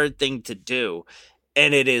hard thing to do.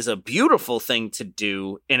 And it is a beautiful thing to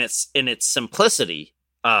do in its simplicity.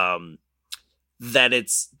 I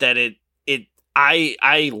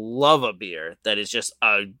love a beer that is just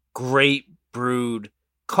a great brewed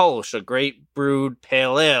Kolsch, a great brewed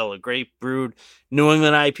pale ale, a great brewed New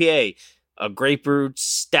England IPA, a great brewed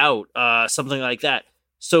stout, something like that.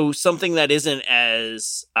 So something that isn't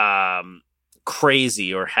as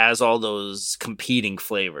crazy or has all those competing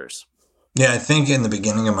flavors. Yeah, I think in the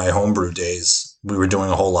beginning of my homebrew days, we were doing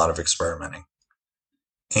a whole lot of experimenting.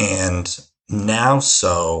 And now,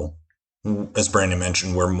 so, as Brandon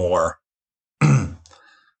mentioned, we're more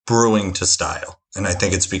brewing to style. And I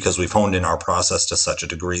think it's because we've honed in our process to such a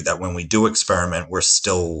degree that when we do experiment, we're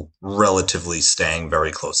still relatively staying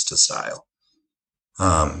very close to style.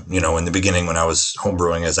 In the beginning when I was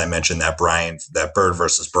homebrewing, as I mentioned, that Bird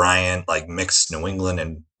versus Bryant, like mixed New England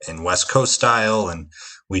and West Coast style. And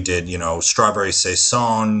we did, strawberry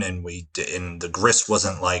saison, and the grist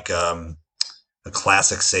wasn't like a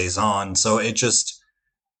classic saison. So it just,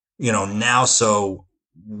 now,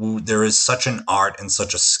 there is such an art and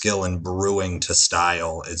such a skill in brewing to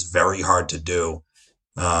style. It's very hard to do.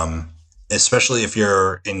 Especially if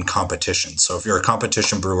you're in competition. So if you're a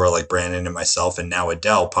competition brewer like Brandon and myself, and now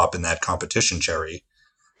Adele popping that competition cherry,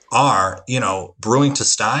 brewing to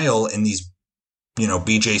style in these,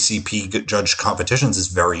 BJCP judge competitions is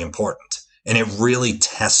very important. And it really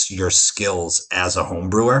tests your skills as a home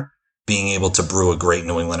brewer, being able to brew a great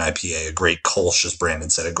New England IPA, a great Kolsch, as Brandon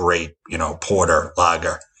said, a great, porter,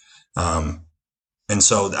 lager. And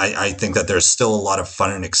so I think that there's still a lot of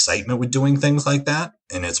fun and excitement with doing things like that.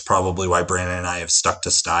 And it's probably why Brandon and I have stuck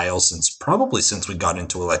to style since we got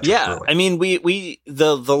into electric brewing. I mean,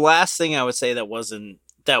 the last thing I would say that was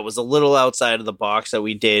a little outside of the box that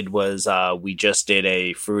we did was we just did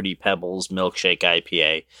a Fruity Pebbles milkshake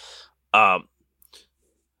IPA.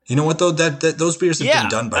 You know what though? That those beers have been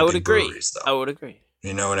done by big breweries, though. I would agree.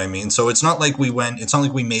 You know what I mean? So it's not like we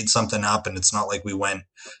made something up, and it's not like we went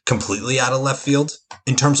completely out of left field.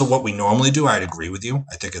 In terms of what we normally do, I'd agree with you.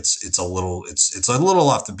 I think it's a little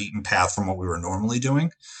off the beaten path from what we were normally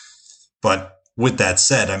doing. But with that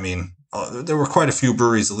said, I mean, there were quite a few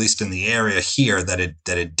breweries, at least in the area here, that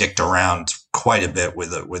had dicked around quite a bit with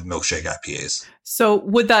milkshake IPAs. So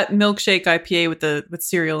with that milkshake IPA with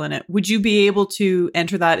cereal in it, would you be able to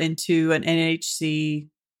enter that into an NHC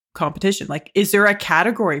competition? Like, is there a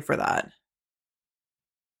category for that?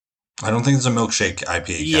 I don't think there's a milkshake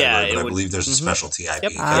IPA category, but I believe there's a specialty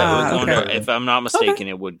IPA category. If I'm not mistaken,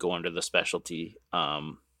 it would go under the specialty.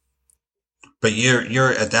 But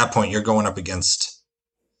you're at that point, you're going up against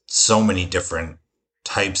so many different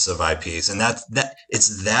types of IPAs, and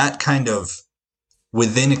it's that kind of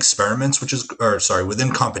within experiments,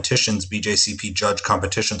 within competitions, BJCP judge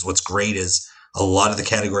competitions. What's great is a lot of the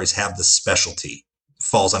categories have the specialty,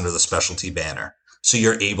 falls under the specialty banner. So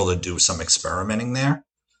you're able to do some experimenting there.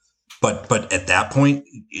 But at that point,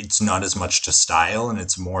 it's not as much to style, and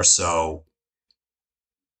it's more so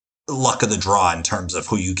luck of the draw in terms of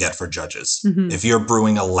who you get for judges. Mm-hmm. If you're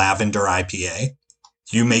brewing a lavender IPA,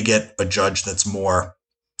 you may get a judge that's more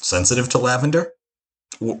sensitive to lavender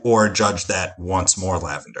or a judge that wants more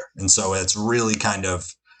lavender. And so it's really kind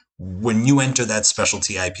of, when you enter that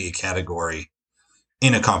specialty IPA category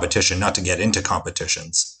in a competition, not to get into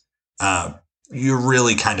competitions, you're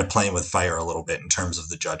really kind of playing with fire a little bit in terms of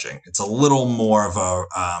the judging. It's a little more of a,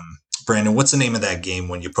 Brandon, what's the name of that game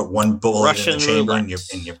when you put one bullet Russian in the chamber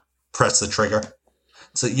roulette. and you press the trigger?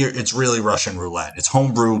 So it's really Russian roulette. It's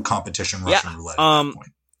homebrew competition Russian roulette at that point.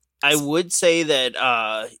 I would say that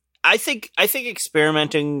I think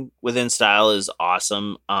experimenting within style is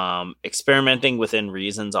awesome. Experimenting within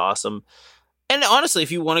reason's awesome. And honestly,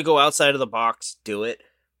 if you want to go outside of the box, do it.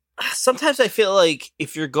 Sometimes I feel like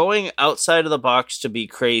if you're going outside of the box to be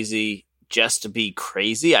crazy, just to be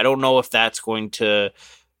crazy, I don't know if that's going to,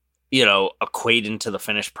 equate into the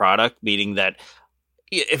finished product, meaning that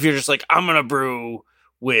if you're just like, I'm going to brew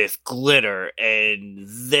with glitter and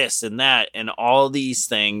this and that and all these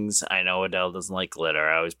things. I know Adele doesn't like glitter.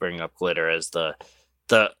 I always bring up glitter as the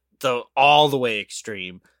all the way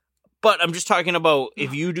extreme. But I'm just talking about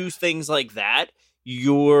if you do things like that,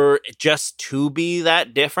 you're just to be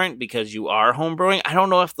that different because you are homebrewing. I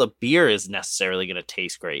don't know if the beer is necessarily going to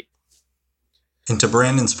taste great. And to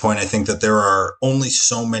Brandon's point, I think that there are only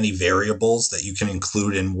so many variables that you can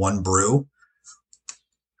include in one brew.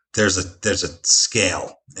 There's a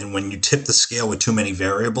scale. And when you tip the scale with too many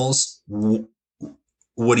variables,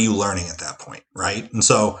 what are you learning at that point, right? And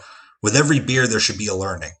so with every beer, there should be a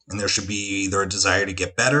learning. And there should be either a desire to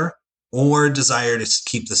get better or a desire to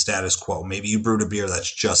keep the status quo. Maybe you brewed a beer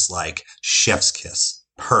that's just like chef's kiss.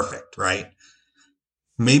 Perfect, right?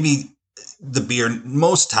 Maybe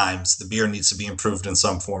most times the beer needs to be improved in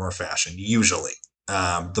some form or fashion, usually.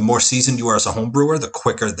 The more seasoned you are as a home brewer, the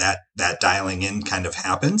quicker that dialing in kind of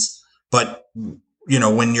happens. But,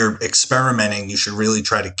 when you're experimenting, you should really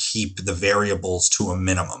try to keep the variables to a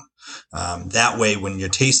minimum. That way, when you're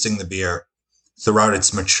tasting the beer throughout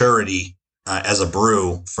its maturity as a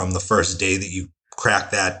brew, from the first day that you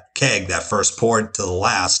crack that keg, that first pour to the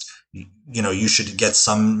last, you should get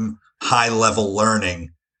some high level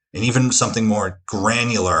learning and even something more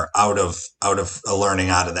granular out of a learning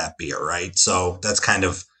out of that beer, right? So that's kind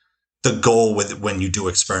of the goal with when you do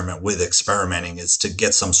experiment with experimenting, is to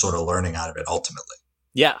get some sort of learning out of it ultimately.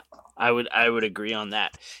 Yeah, I would agree on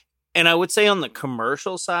that. And I would say on the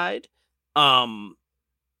commercial side,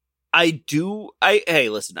 Hey,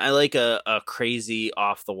 listen, I like a crazy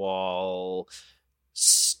off the wall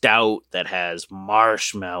stout that has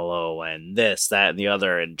marshmallow and this, that, and the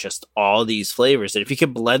other, and just all these flavors. And if you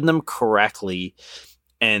can blend them correctly,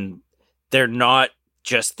 and they're not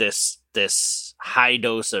just this high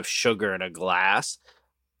dose of sugar in a glass,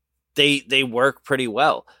 they work pretty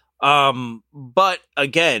well. But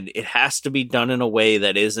again, it has to be done in a way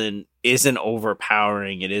that isn't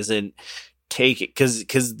overpowering. It isn't take it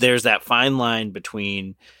because there's that fine line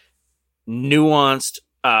between nuanced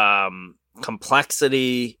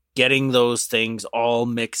complexity, getting those things all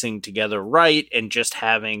mixing together right, and just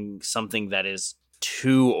having something that is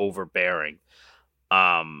too overbearing.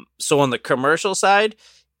 So on the commercial side,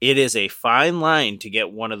 it is a fine line to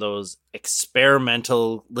get one of those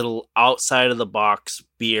experimental little outside of the box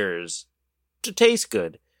beers to taste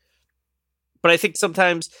good. But I think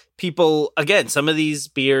sometimes people, again, some of these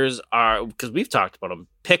beers are, because we've talked about them,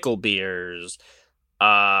 pickle beers,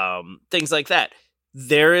 things like that.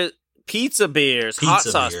 There is pizza beers, hot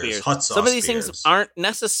sauce beers. Some of these things aren't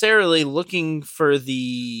necessarily looking for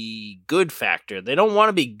the good factor. They don't want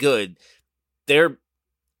to be good. They're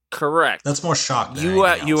correct. That's more shock. You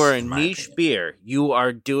are a niche beer.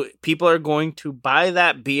 People are going to buy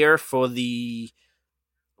that beer for the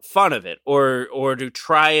fun of it, or to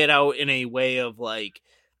try it out in a way of like,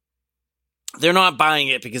 they're not buying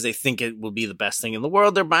it because they think it will be the best thing in the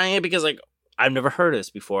world. They're buying it because, like, I've never heard of this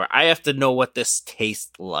before. I have to know what this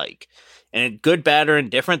tastes like. And good, bad, or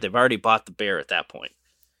indifferent, they've already bought the beer at that point.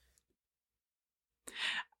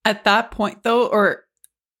 At that point, though, or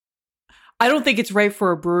I don't think it's right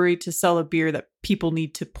for a brewery to sell a beer that people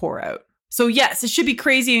need to pour out. So yes, it should be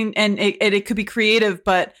crazy and it could be creative,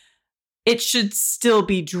 but it should still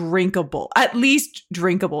be drinkable, at least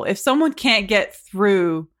drinkable. If someone can't get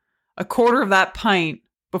through a quarter of that pint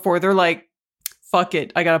before they're like, fuck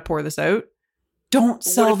it, I got to pour this out, don't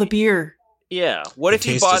sell the beer. Yeah. What if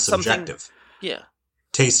you bought something? Subjective. Yeah.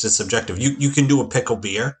 Taste is subjective. You can do a pickle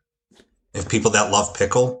beer. If people that love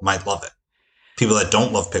pickle might love it. People that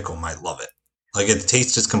don't love pickle might love it. Like, the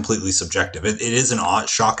taste is completely subjective. It is an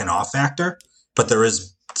shock and awe factor, but there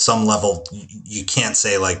is some level. You can't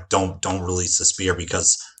say like, don't release this beer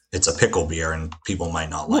because it's a pickle beer and people might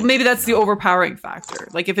not like it. Well, maybe that's the overpowering factor.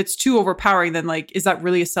 Like, if it's too overpowering, then like, is that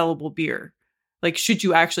really a sellable beer? Like, should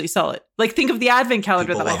you actually sell it? Like, think of the advent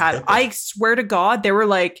calendar that I had. Pickle. I swear to God, they were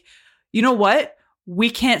like, you know what? We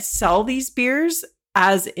can't sell these beers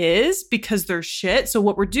as is because they're shit. So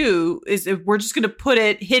what we're if we're just going to put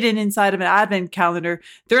it hidden inside of an advent calendar,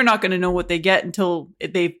 they're not going to know what they get until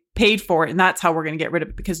they've paid for it. And that's how we're going to get rid of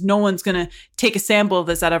it, because no one's going to take a sample of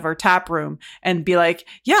this out of our tap room and be like,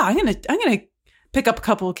 yeah, I'm going to pick up a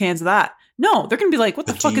couple of cans of that. No, they're going to be like, what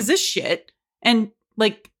the fuck is this shit? And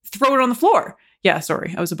like, throw it on the floor. Yeah,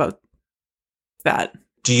 sorry. I was about that.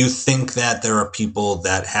 Do you think that there are people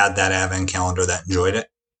that had that advent calendar that enjoyed it?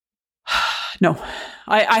 No,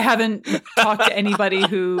 I haven't talked to anybody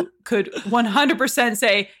who could 100%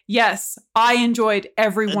 say, yes, I enjoyed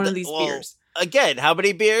every one of these beers. Again, how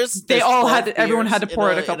many beers? They all had, everyone had to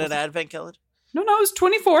pour it a couple. In an advent calendar? No, it was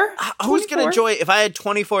 24. Who's going to enjoy, if I had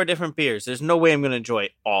 24 different beers, there's no way I'm going to enjoy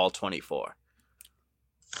all 24.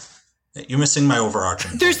 You're missing my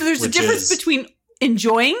overarching point. There's a difference between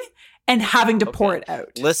enjoying and having to pour it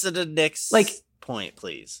out. Listen to Nick's point,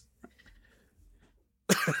 please.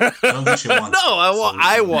 I don't think she wants No,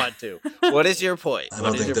 I want to. What is your point? I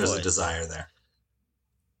don't think there's a desire there.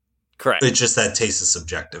 Correct. It's just that taste is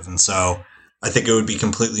subjective. And so I think it would be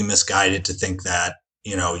completely misguided to think that,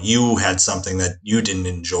 you had something that you didn't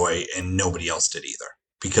enjoy and nobody else did either.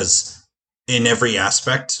 Because in every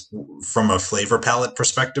aspect, from a flavor palette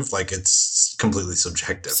perspective, like, it's completely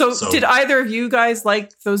subjective. So did either of you guys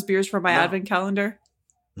like those beers from my advent calendar?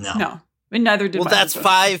 No. And neither did that's husband.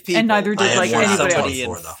 5 people. And neither did anybody else. Somebody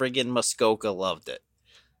in friggin' Muskoka loved it.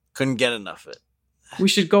 Couldn't get enough of it. We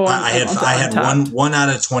should go on. I had one out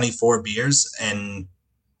of 24 beers, and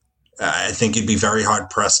I think you'd be very hard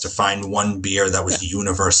pressed to find one beer that was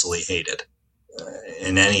universally hated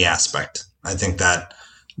in any aspect. I think that.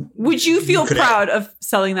 Would you feel proud of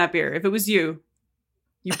selling that beer if it was you?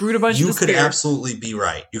 You brewed a bunch of this beer. You could absolutely be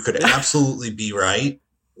right. You could absolutely be right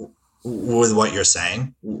with what you're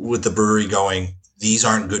saying, with the brewery going, these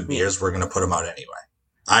aren't good beers, we're going to put them out anyway.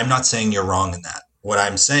 I'm not saying you're wrong in that. What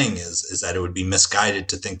I'm saying is that it would be misguided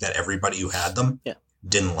to think that everybody who had them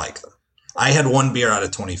didn't like them. I had one beer out of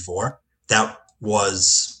 24 that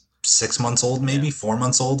was 6 months old, maybe 4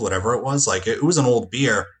 months old, whatever it was. Like, it was an old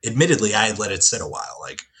beer. Admittedly, I had let it sit a while.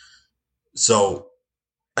 Like, so,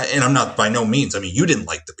 and I'm not, by no means, I mean, you didn't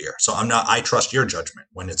like the beer. So I trust your judgment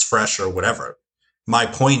when it's fresh or whatever. my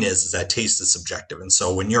point is that taste is subjective. And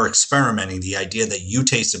so when you're experimenting, the idea that you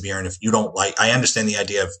taste a beer and if you don't like, I understand the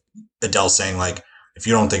idea of Adele saying like, if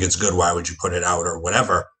you don't think it's good, why would you put it out or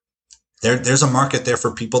whatever? There's a market there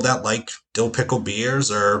for people that like dill pickle beers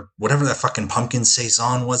or whatever that fucking pumpkin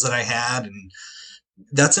saison was that I had. And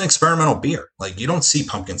that's an experimental beer. Like you don't see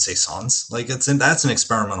pumpkin saisons. Like that's an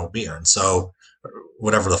experimental beer. And so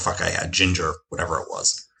whatever the fuck I had, ginger, whatever it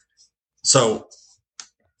was. So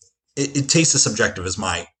it tastes as subjective as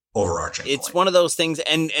my overarching It's point. one of those things,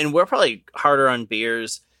 and we're probably harder on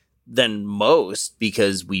beers than most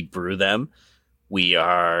because we brew them. We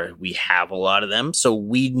have a lot of them, so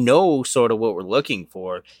we know sort of what we're looking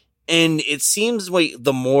for. And it seems like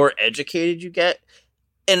the more educated you get,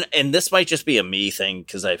 and this might just be a me thing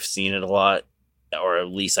because I've seen it a lot, or at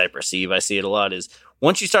least I perceive I see it a lot, is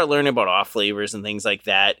once you start learning about off flavors and things like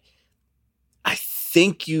that, I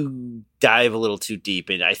think you dive a little too deep.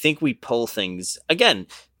 And I think we pull things, again,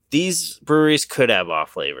 these breweries could have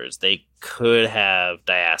off flavors. They could have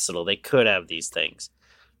diacetyl. They could have these things.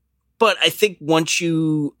 But I think once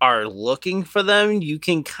you are looking for them, you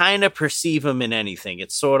can kind of perceive them in anything.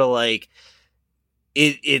 It's sort of like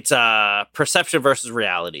it's a perception versus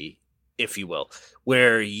reality, if you will,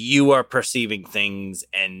 where you are perceiving things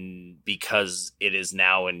and because it is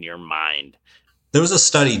now in your mind. There was a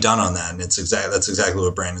study done on that, and that's exactly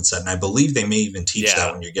what Brandon said. And I believe they may even teach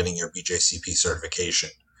that when you're getting your BJCP certification,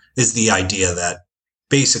 is the idea that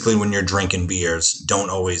basically when you're drinking beers, don't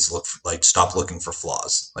always stop looking for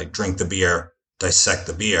flaws. Like drink the beer, dissect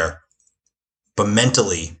the beer, but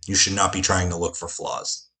mentally you should not be trying to look for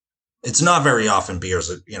flaws. It's not very often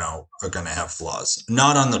beers are going to have flaws,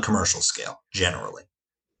 not on the commercial scale, generally.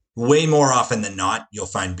 Way more often than not, you'll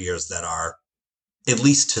find beers that are at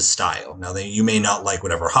least to style. Now, you may not like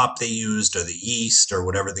whatever hop they used or the yeast or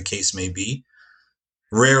whatever the case may be.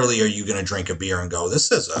 Rarely are you going to drink a beer and go, this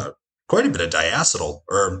has quite a bit of diacetyl,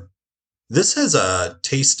 or this has a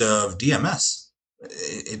taste of DMS.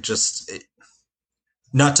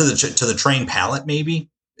 Not to the trained palate,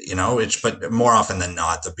 maybe, but more often than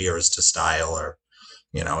not, the beer is to style, or,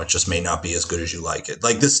 it just may not be as good as you like it.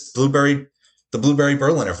 Like this the Blueberry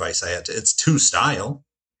Berliner Weiss I had, it's to style.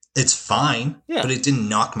 It's fine, but it didn't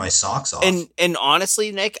knock my socks off. And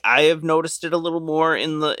honestly, Nick, I have noticed it a little more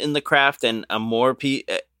in the craft, and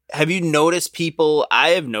have you noticed people? I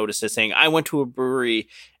have noticed it saying, I went to a brewery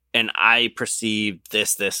and I perceived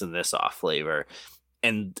this, and this off flavor.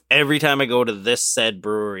 And every time I go to this said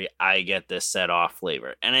brewery, I get this said off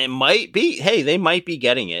flavor. And it might be, hey, they might be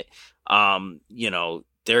getting it.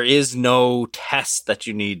 There is no test that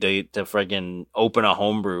you need to friggin' open a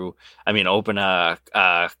homebrew. I mean, open a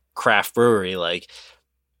craft brewery. Like,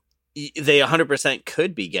 they 100%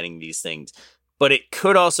 could be getting these things. But it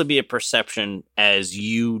could also be a perception as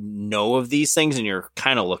you know of these things and you're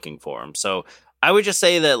kind of looking for them. So I would just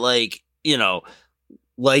say that, like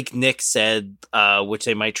Nick said, which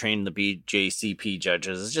they might train the BJCP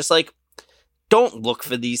judges, is just like, don't look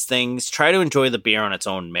for these things. Try to enjoy the beer on its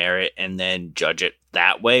own merit and then judge it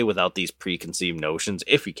that way without these preconceived notions,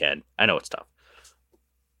 if you can. I know it's tough.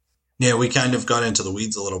 Yeah, we kind of got into the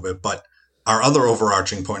weeds a little bit, but our other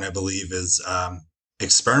overarching point, I believe, is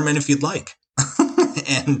experiment if you'd like.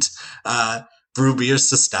 And brew beers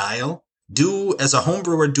to style. As a home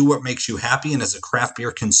brewer, do what makes you happy, and as a craft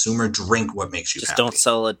beer consumer, drink what makes you happy. Just don't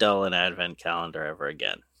sell Adele an advent calendar ever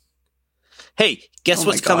again. Hey, guess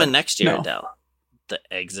what's coming next year, Adele? The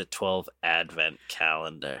Exit 12 advent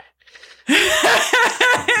calendar.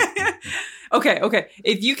 Okay.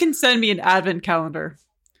 If you can send me an advent calendar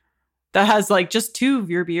that has like just 2 of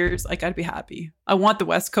your beers, like I'd be happy. I want the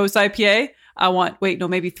West Coast IPA.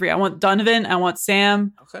 Maybe 3. I want Donovan. I want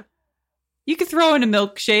Sam. Okay. You could throw in a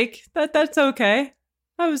milkshake. That's okay.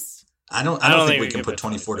 I don't think we can put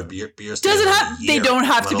 24 beers. They don't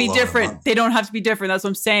have to be different. They don't have to be different. That's what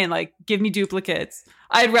I'm saying. Like, give me duplicates.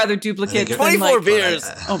 I'd rather duplicates. 24 beers.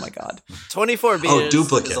 Oh my god. 24 beers.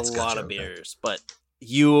 Duplicates is a lot of beers, but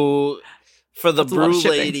for the brew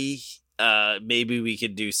lady, maybe we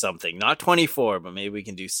could do something. Not 24, but maybe we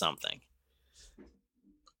can do something.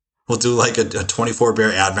 We'll do like a 24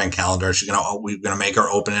 beer advent calendar. We're gonna make her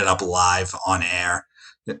open it up live on air.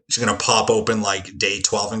 She's gonna pop open like day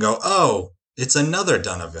 12 and go, "Oh, it's another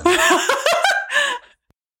Donovan."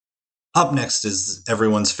 Up next is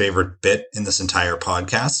everyone's favorite bit in this entire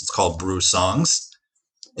podcast. It's called Brew Songs.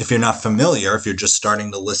 If you're not familiar, if you're just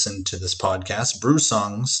starting to listen to this podcast, Brew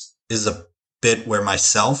Songs is a bit where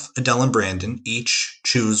myself, Adele, and Brandon each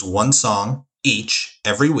choose one song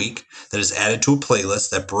every week that is added to a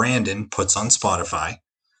playlist that Brandon puts on Spotify.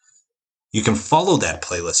 You can follow that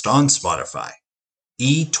playlist on Spotify.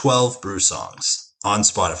 E12 Brew Songs. on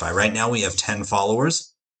Spotify. Right now we have 10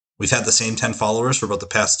 followers. We've had the same 10 followers for about the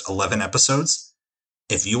past 11 episodes.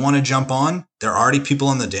 If you want to jump on, there are already people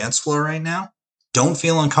on the dance floor right now. Don't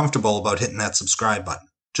feel uncomfortable about hitting that subscribe button.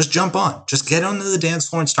 Just jump on. Just get onto the dance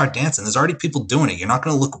floor and start dancing. There's already people doing it. You're not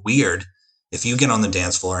going to look weird if you get on the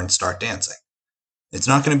dance floor and start dancing. It's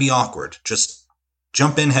not going to be awkward. Just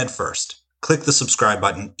jump in head first. Click the subscribe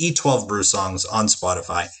button, E12 Brew Songs on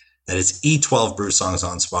Spotify. That is E12 Brew Songs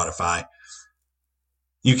on Spotify.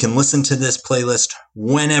 You can listen to this playlist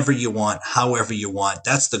whenever you want, however you want.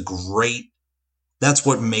 That's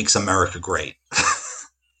what makes America great.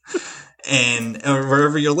 And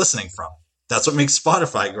wherever you're listening from. That's what makes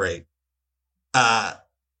Spotify great. That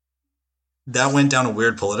went down a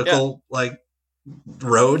weird political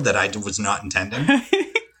road that I was not intending.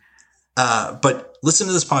 But listen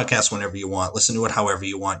to this podcast whenever you want. Listen to it however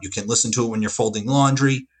you want. You can listen to it when you're folding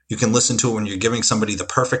laundry. You can listen to it when you're giving somebody the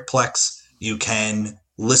perfect plex. You can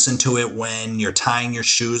listen to it when you're tying your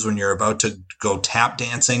shoes, when you're about to go tap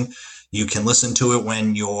dancing. You can listen to it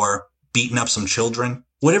when you're beating up some children.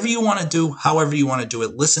 Whatever you want to do, however you want to do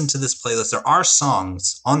it, listen to this playlist. There are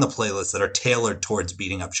songs on the playlist that are tailored towards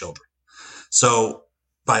beating up children. So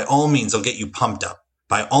by all means, they'll get you pumped up.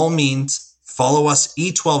 By all means, follow us,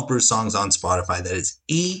 E12 Brew Songs on Spotify. That is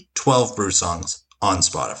E12 Brew Songs on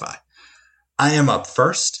Spotify. I am up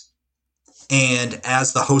first. And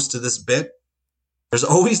as the host of this bit, there's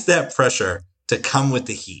always that pressure to come with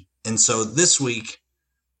the heat. And so this week,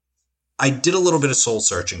 I did a little bit of soul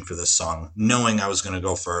searching for this song, knowing I was going to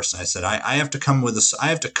go first. And I said, I have to come with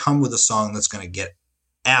a song that's going to get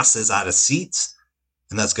asses out of seats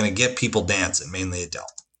and that's going to get people dancing, mainly Adele.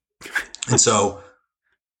 And so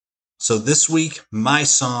this week, my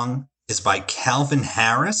song is by Calvin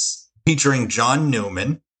Harris featuring John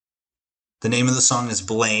Newman. The name of the song is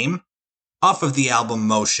Blame, off of the album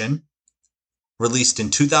Motion, released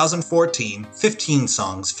in 2014, 15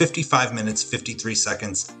 songs, 55 minutes, 53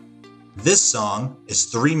 seconds. This song is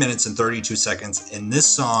 3 minutes and 32 seconds, and this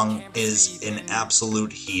song is an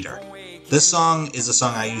absolute heater. This song is a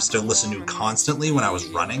song I used to listen to constantly when I was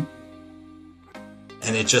running.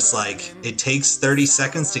 And it just it takes 30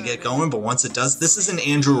 seconds to get going, but once it does, this is an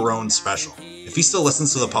Andrew Rohn special. If he still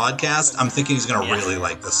listens to the podcast, I'm thinking he's going to really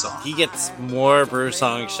like this song. He gets more brew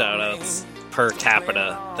song shoutouts per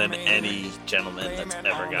capita than any gentleman that's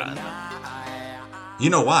ever gotten. You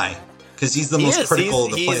know why? Because he's the most critical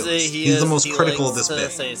of the playlist. He's the most critical of this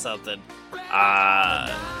bit. Say something.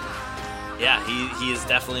 He is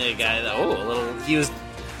definitely a guy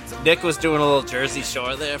that. Nick was doing a little Jersey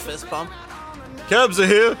Shore there, fist pump. Cubs are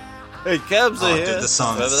here. Hey, Cubs are here. Dude, the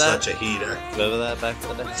song is such a heater. Remember that back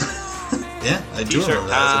in the day? Yeah, I do remember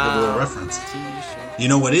that. That's a good little reference. You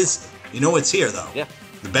know what is? You know what's here though? Yeah,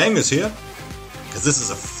 the banger's here. Because this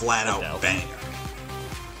is a flat out banger.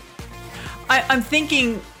 I'm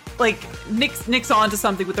thinking. Nick's onto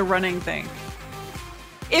something with the running thing.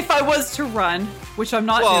 If I was to run, which I'm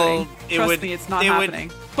not doing, trust me, it's not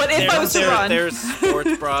happening. But if I was to run... There's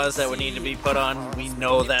sports bras that would need to be put on. We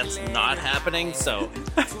know that's not happening, so...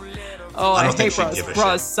 I hate bras.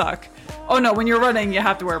 Bras suck. Oh no, when you're running, you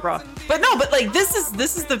have to wear a bra. But this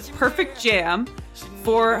is the perfect jam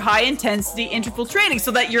for high intensity interval training,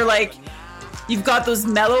 so that you're you've got those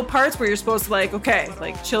mellow parts where you're supposed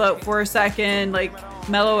to chill out for a second,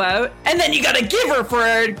 mellow out, and then you gotta give her for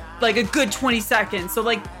a good 20 seconds. So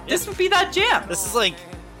this would be that jam. This is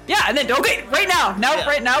and then right now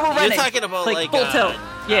we're running. You're talking about full tilt.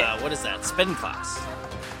 What is that? Spin class.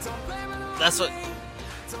 That's what.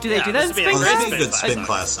 Do they do that in spin class? That'd be a good spin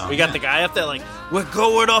class song. We got the guy up there we're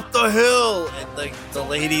going up the hill, and the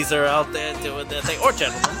ladies are out there doing their thing, or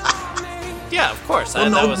gentlemen. Yeah, of course. Well,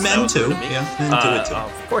 men too. Yeah, men do it too.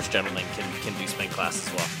 Of course, gentlemen can do spin class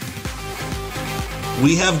as well.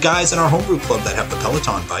 We have guys in our homebrew club that have the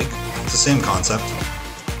Peloton bike. It's the same concept.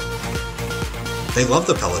 They love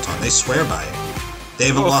the Peloton. They swear by it. They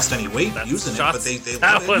haven't lost any weight using it, but they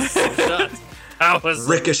love it. That was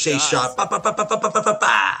ricochet shot. Ba, ba, ba, ba, ba, ba, ba,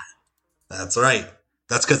 ba. That's right.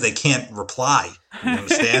 That's because they can't reply. You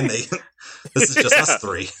understand? This is just us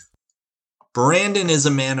three. Brandon is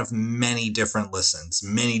a man of many different listens,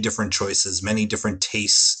 many different choices, many different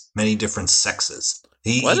tastes, many different sexes.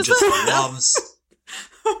 He just loves...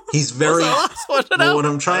 He's very... Well, what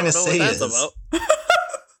I'm trying to say is...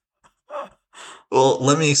 Well,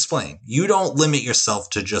 let me explain. You don't limit yourself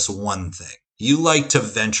to just one thing. You like to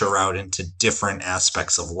venture out into different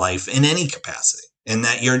aspects of life in any capacity. And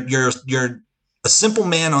that you're a simple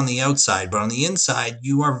man on the outside, but on the inside,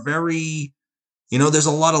 you are very... there's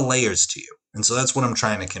a lot of layers to you. And so that's what I'm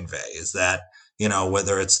trying to convey is that,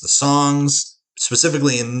 whether it's the songs,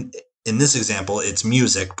 specifically in this example, it's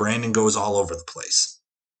music. Brandon goes all over the place.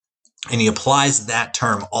 And he applies that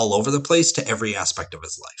term all over the place to every aspect of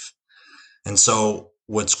his life. And so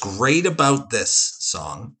what's great about this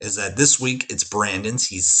song is that this week it's Brandon's.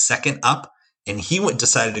 He's second up, and he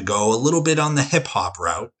decided to go a little bit on the hip hop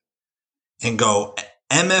route and go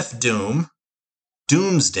MF Doom,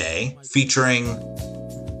 Doomsday, featuring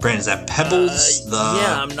Brandon. Is that Pebbles?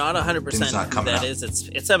 I'm not 100% who that is.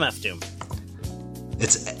 It's MF Doom.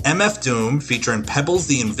 It's MF Doom featuring Pebbles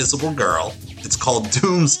the Invisible Girl. It's called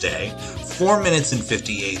Doomsday. 4 minutes and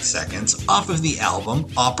 58 seconds off of the album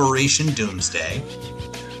Operation Doomsday.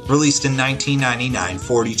 Released in 1999,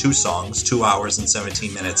 42 songs, 2 hours and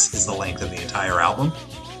 17 minutes is the length of the entire album.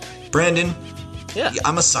 Brandon,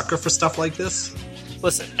 I'm a sucker for stuff like this.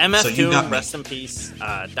 Listen, MF Doom, rest in peace,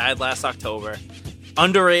 died last October.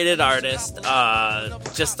 Underrated artist,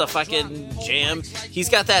 just a fucking jam. He's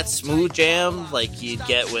got that smooth jam like you'd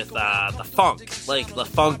get with the funk. Like the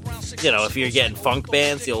funk, if you're getting funk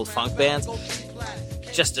bands, the old funk bands.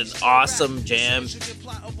 Just an awesome jam.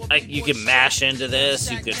 Like you can mash into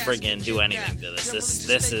this, you could friggin' do anything to this.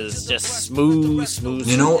 This is just smooth.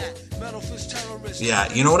 You know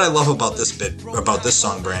what I love about this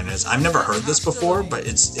song, Brandon, is I've never heard this before, but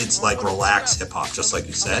it's like relaxed hip hop, just like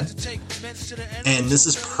you said. And this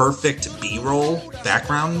is perfect B-roll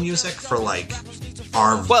background music for like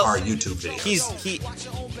our YouTube videos. He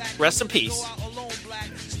rest in peace.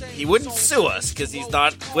 He wouldn't sue us because he's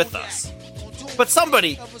not with us. But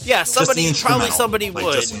somebody would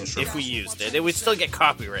if we used it. It would still get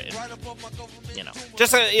copywritten.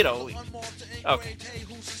 Okay.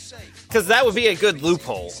 Because that would be a good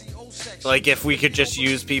loophole. Like, if we could just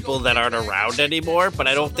use people that aren't around anymore, but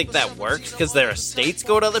I don't think that works, because their estates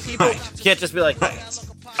go to other people. Right. You can't just be like,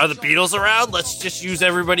 are the Beatles around? Let's just use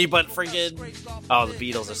everybody but friggin'... Oh, the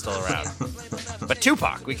Beatles are still around. But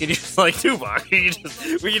Tupac, we could use, Tupac. We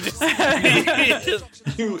could just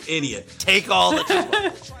you idiot. Take all the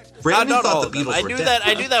Tupac. Brandon thought the Beatles were dead.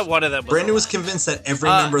 I knew that one of them was Brandon alive. was convinced that every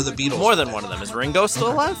member of the Beatles more than one of them. Is Ringo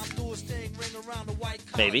still alive?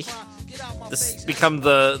 Maybe. This has become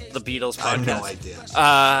the Beatles podcast. I have no idea.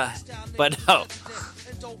 But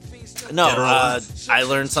no, I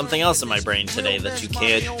learned something else in my brain today, that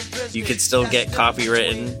you could still get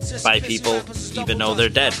copywritten by people even though they're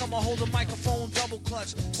dead. So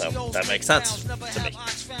that makes sense to me.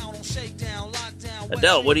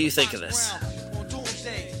 Adele, what do you think of this?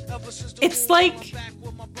 It's like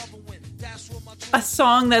a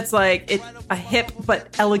song that's like a hip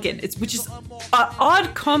but elegant. Which is an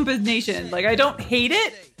odd combination. Like, I don't hate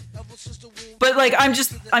it, but like I'm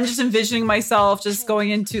just envisioning myself just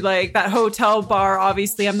going into like that hotel bar.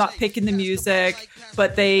 Obviously, I'm not picking the music,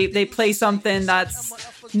 but they play something that's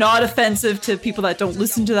not offensive to people that don't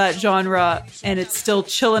listen to that genre, and it's still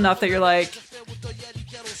chill enough that you're like,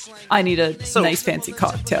 I need a nice fancy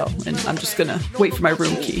cocktail, and I'm just gonna wait for my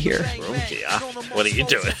room key here. Room key, huh? What are you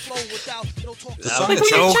doing?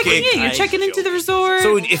 You're checking into the resort.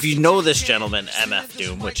 So if you know this gentleman, MF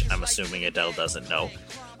Doom, which I'm assuming Adele doesn't know,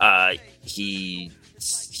 he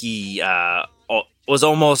was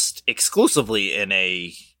almost exclusively in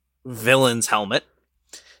a villain's helmet.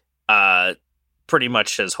 Pretty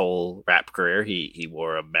much his whole rap career, he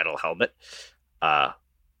wore a metal helmet.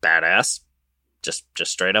 Badass. Just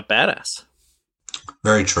straight up badass.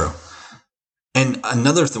 Very true. And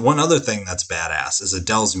one other thing that's badass is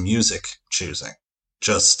Adele's music choosing.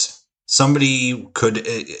 Just somebody could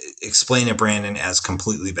explain it, Brandon, as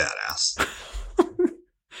completely badass.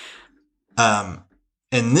 And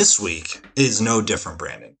this week is no different,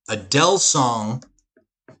 Brandon. Adele's song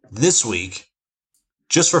this week,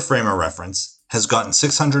 just for frame of reference, has gotten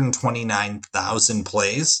 629,000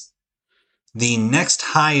 plays. The next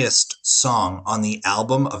highest song on the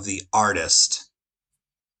album of the artist,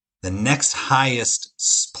 the next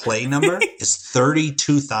highest play number is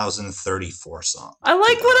 32,034 songs. I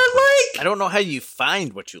like what I like. I don't know how you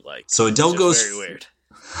find what you like. So Adele goes very weird.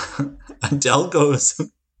 Adele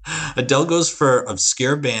goes for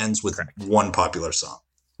obscure bands with one popular song,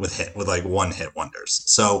 with one hit wonders.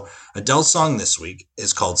 So Adele's song this week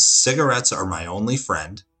is called "Cigarettes Are My Only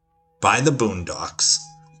Friend" by the Boondocks.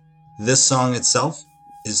 This song itself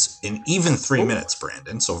is in even 3 minutes,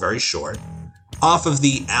 Brandon, so very short. Off of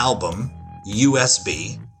the album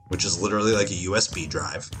USB, which is literally like a USB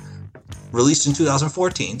drive, released in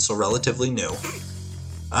 2014, so relatively new.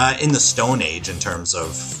 In the Stone Age in terms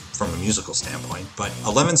of from a musical standpoint, but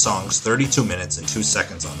 11 songs, 32 minutes, and 2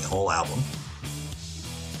 seconds on the whole album.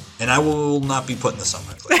 And I will not be putting this on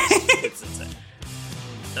my playlist. It's insane.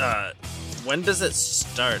 When does it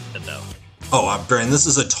start, Adele? Oh, Brandon, this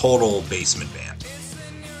is a total basement band.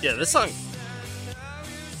 Yeah, this song.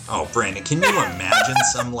 Oh, Brandon, can you imagine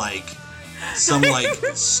some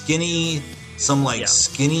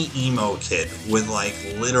skinny emo kid with like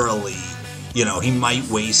literally, you know, he might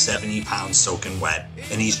weigh 70 pounds soaking wet,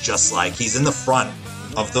 and he's just like, he's in the front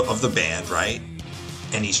of the band, right?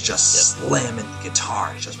 And he's just slamming the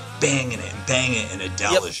guitar, he's just banging it, and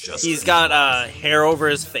Adele is just... He's got hair over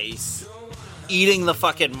his face, eating the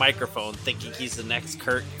fucking microphone, thinking he's the next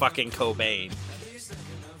Kurt fucking Cobain.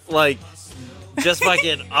 Like, just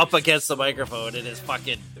fucking up against the microphone in his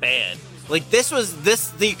fucking band. Like,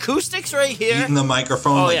 the acoustics right here... Eating the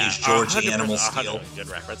microphone he's George the Animal Steel. Good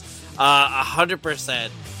reference. 100%.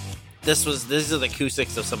 These are the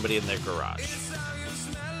acoustics of somebody in their garage.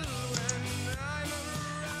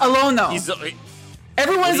 Alone, though.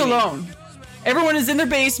 Everyone's alone. Everyone is in their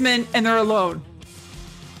basement, and they're alone.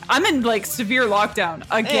 I'm in, like, severe lockdown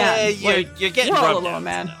again. You're getting we're all rubbed alone, out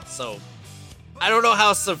man. now, so I don't know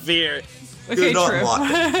how severe. Okay, You're not true.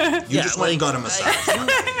 locked in. You just went and got a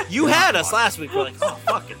massage. You had us last week. We're like, oh,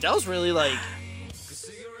 fuck, Adele's really, like...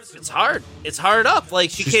 It's hard. It's hard up. Like,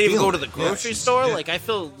 she can't even go to the grocery store. Yeah. Like, I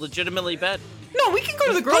feel legitimately bad. No, we can go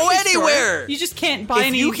to the grocery store. Go anywhere. You just can't buy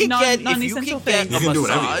any If you non-essential can get things. You a can do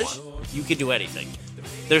whatever you massage, want. you can do anything.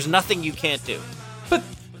 There's nothing you can't do. But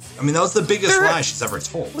I mean, that was the biggest They're- lie she's ever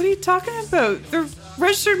told. what are you talking about? The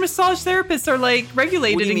registered massage therapists are, like, What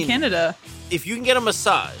regulated do you in mean? Canada. If you can get a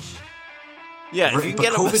massage, if you can But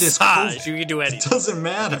get a COVID is massage, COVID. you can do It anything. doesn't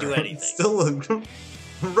matter. do anything. It's still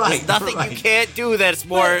right. There's nothing right. you can't do that's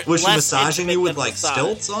more. Was she less massaging intimate you with than like massage.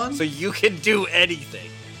 stilts on? So you can do anything.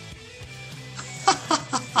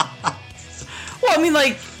 Well, I mean,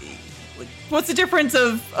 like, what's the difference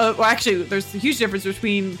of... well, actually, there's a huge difference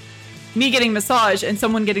between me getting massage and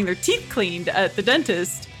someone getting their teeth cleaned at the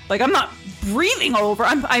dentist. Like, I'm not breathing all over.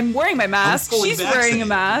 I'm wearing my mask. fully She's wearing a vaccinated.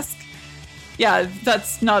 mask. Yeah,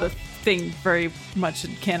 that's not a thing very much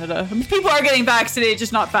in Canada. I mean, people are getting vaccinated,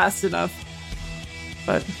 just not fast enough.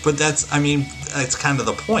 But that's, I mean, that's kind of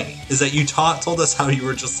the point, is that you told us how you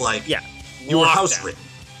were just like, you were lockdown. house ridden.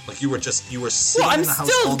 Like you were sitting well, I'm in the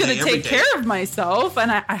house still all day, gonna every take day. care of myself,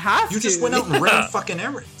 and I have to. You just went out and ran fucking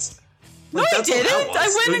errands. No, Like, I that's what didn't. that was.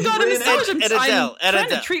 I went and You got a ran massage. I'm and Adele, trying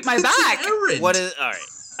to treat my It's an back. errand. What is all right?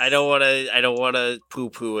 I don't want to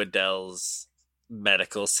poo-poo Adele's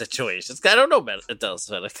medical situations. I don't know Adele's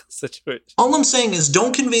medical situation. All I'm saying is,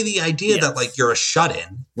 don't convey the idea Yes. that like you're a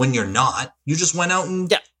shut-in when you're not. You just went out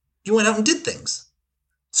and you went out and did things.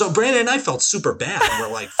 So Brandon and I felt super bad. We're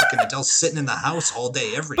like, fucking Adele's sitting in the house all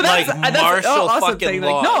day, every But day. that's- Like that's martial awesome fucking thing.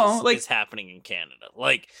 Like, laws no, like- is happening in Canada.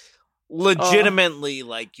 Like legitimately,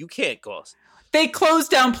 like you can't go. They closed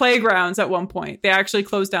down playgrounds at one point. They actually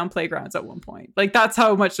closed down playgrounds at one point. Like, that's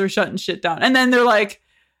how much they're shutting shit down. And then they're like,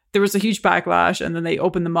 there was a huge backlash, and then they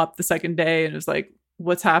opened them up the second day, and it was like,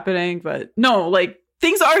 what's happening? But no, like,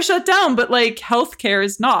 things are shut down, but like healthcare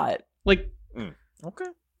is not. Like, Okay.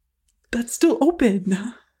 that's still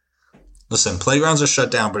open. Listen, playgrounds are shut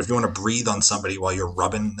down, but if you want to breathe on somebody while you're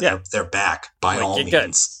rubbing their back, by Like, all you could.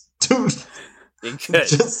 means. Dude, You could.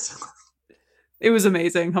 just... It was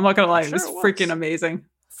amazing. I'm not gonna lie, Sure it was it was. freaking amazing.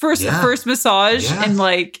 First Yeah. massage, Yeah. and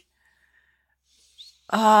like,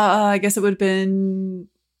 I guess it would have been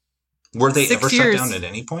Were they 6 ever years. shut down at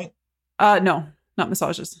any point? no, not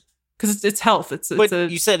massages, because it's health. It's But a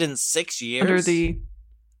you said in 6 years. under the.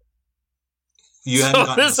 You haven't So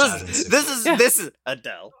gotten a massage in 6 years. Yeah. this is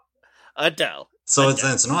Adele. So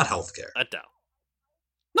it's not healthcare. Adele.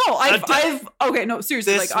 No, I've Adele. okay, no,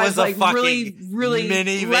 seriously, This like I've was a like really, fucking really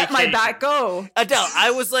mini let my vacation. back go. Adele,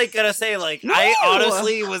 I was like gonna say like No! I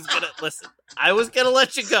honestly was gonna listen. I was gonna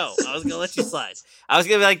let you go. I was gonna let you slide. I was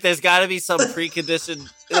gonna be like, there's got to be some precondition.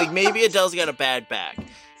 Like maybe Adele's got a bad back,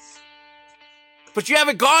 but you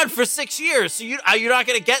haven't gone for 6 years, so you're not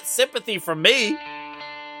gonna get sympathy from me.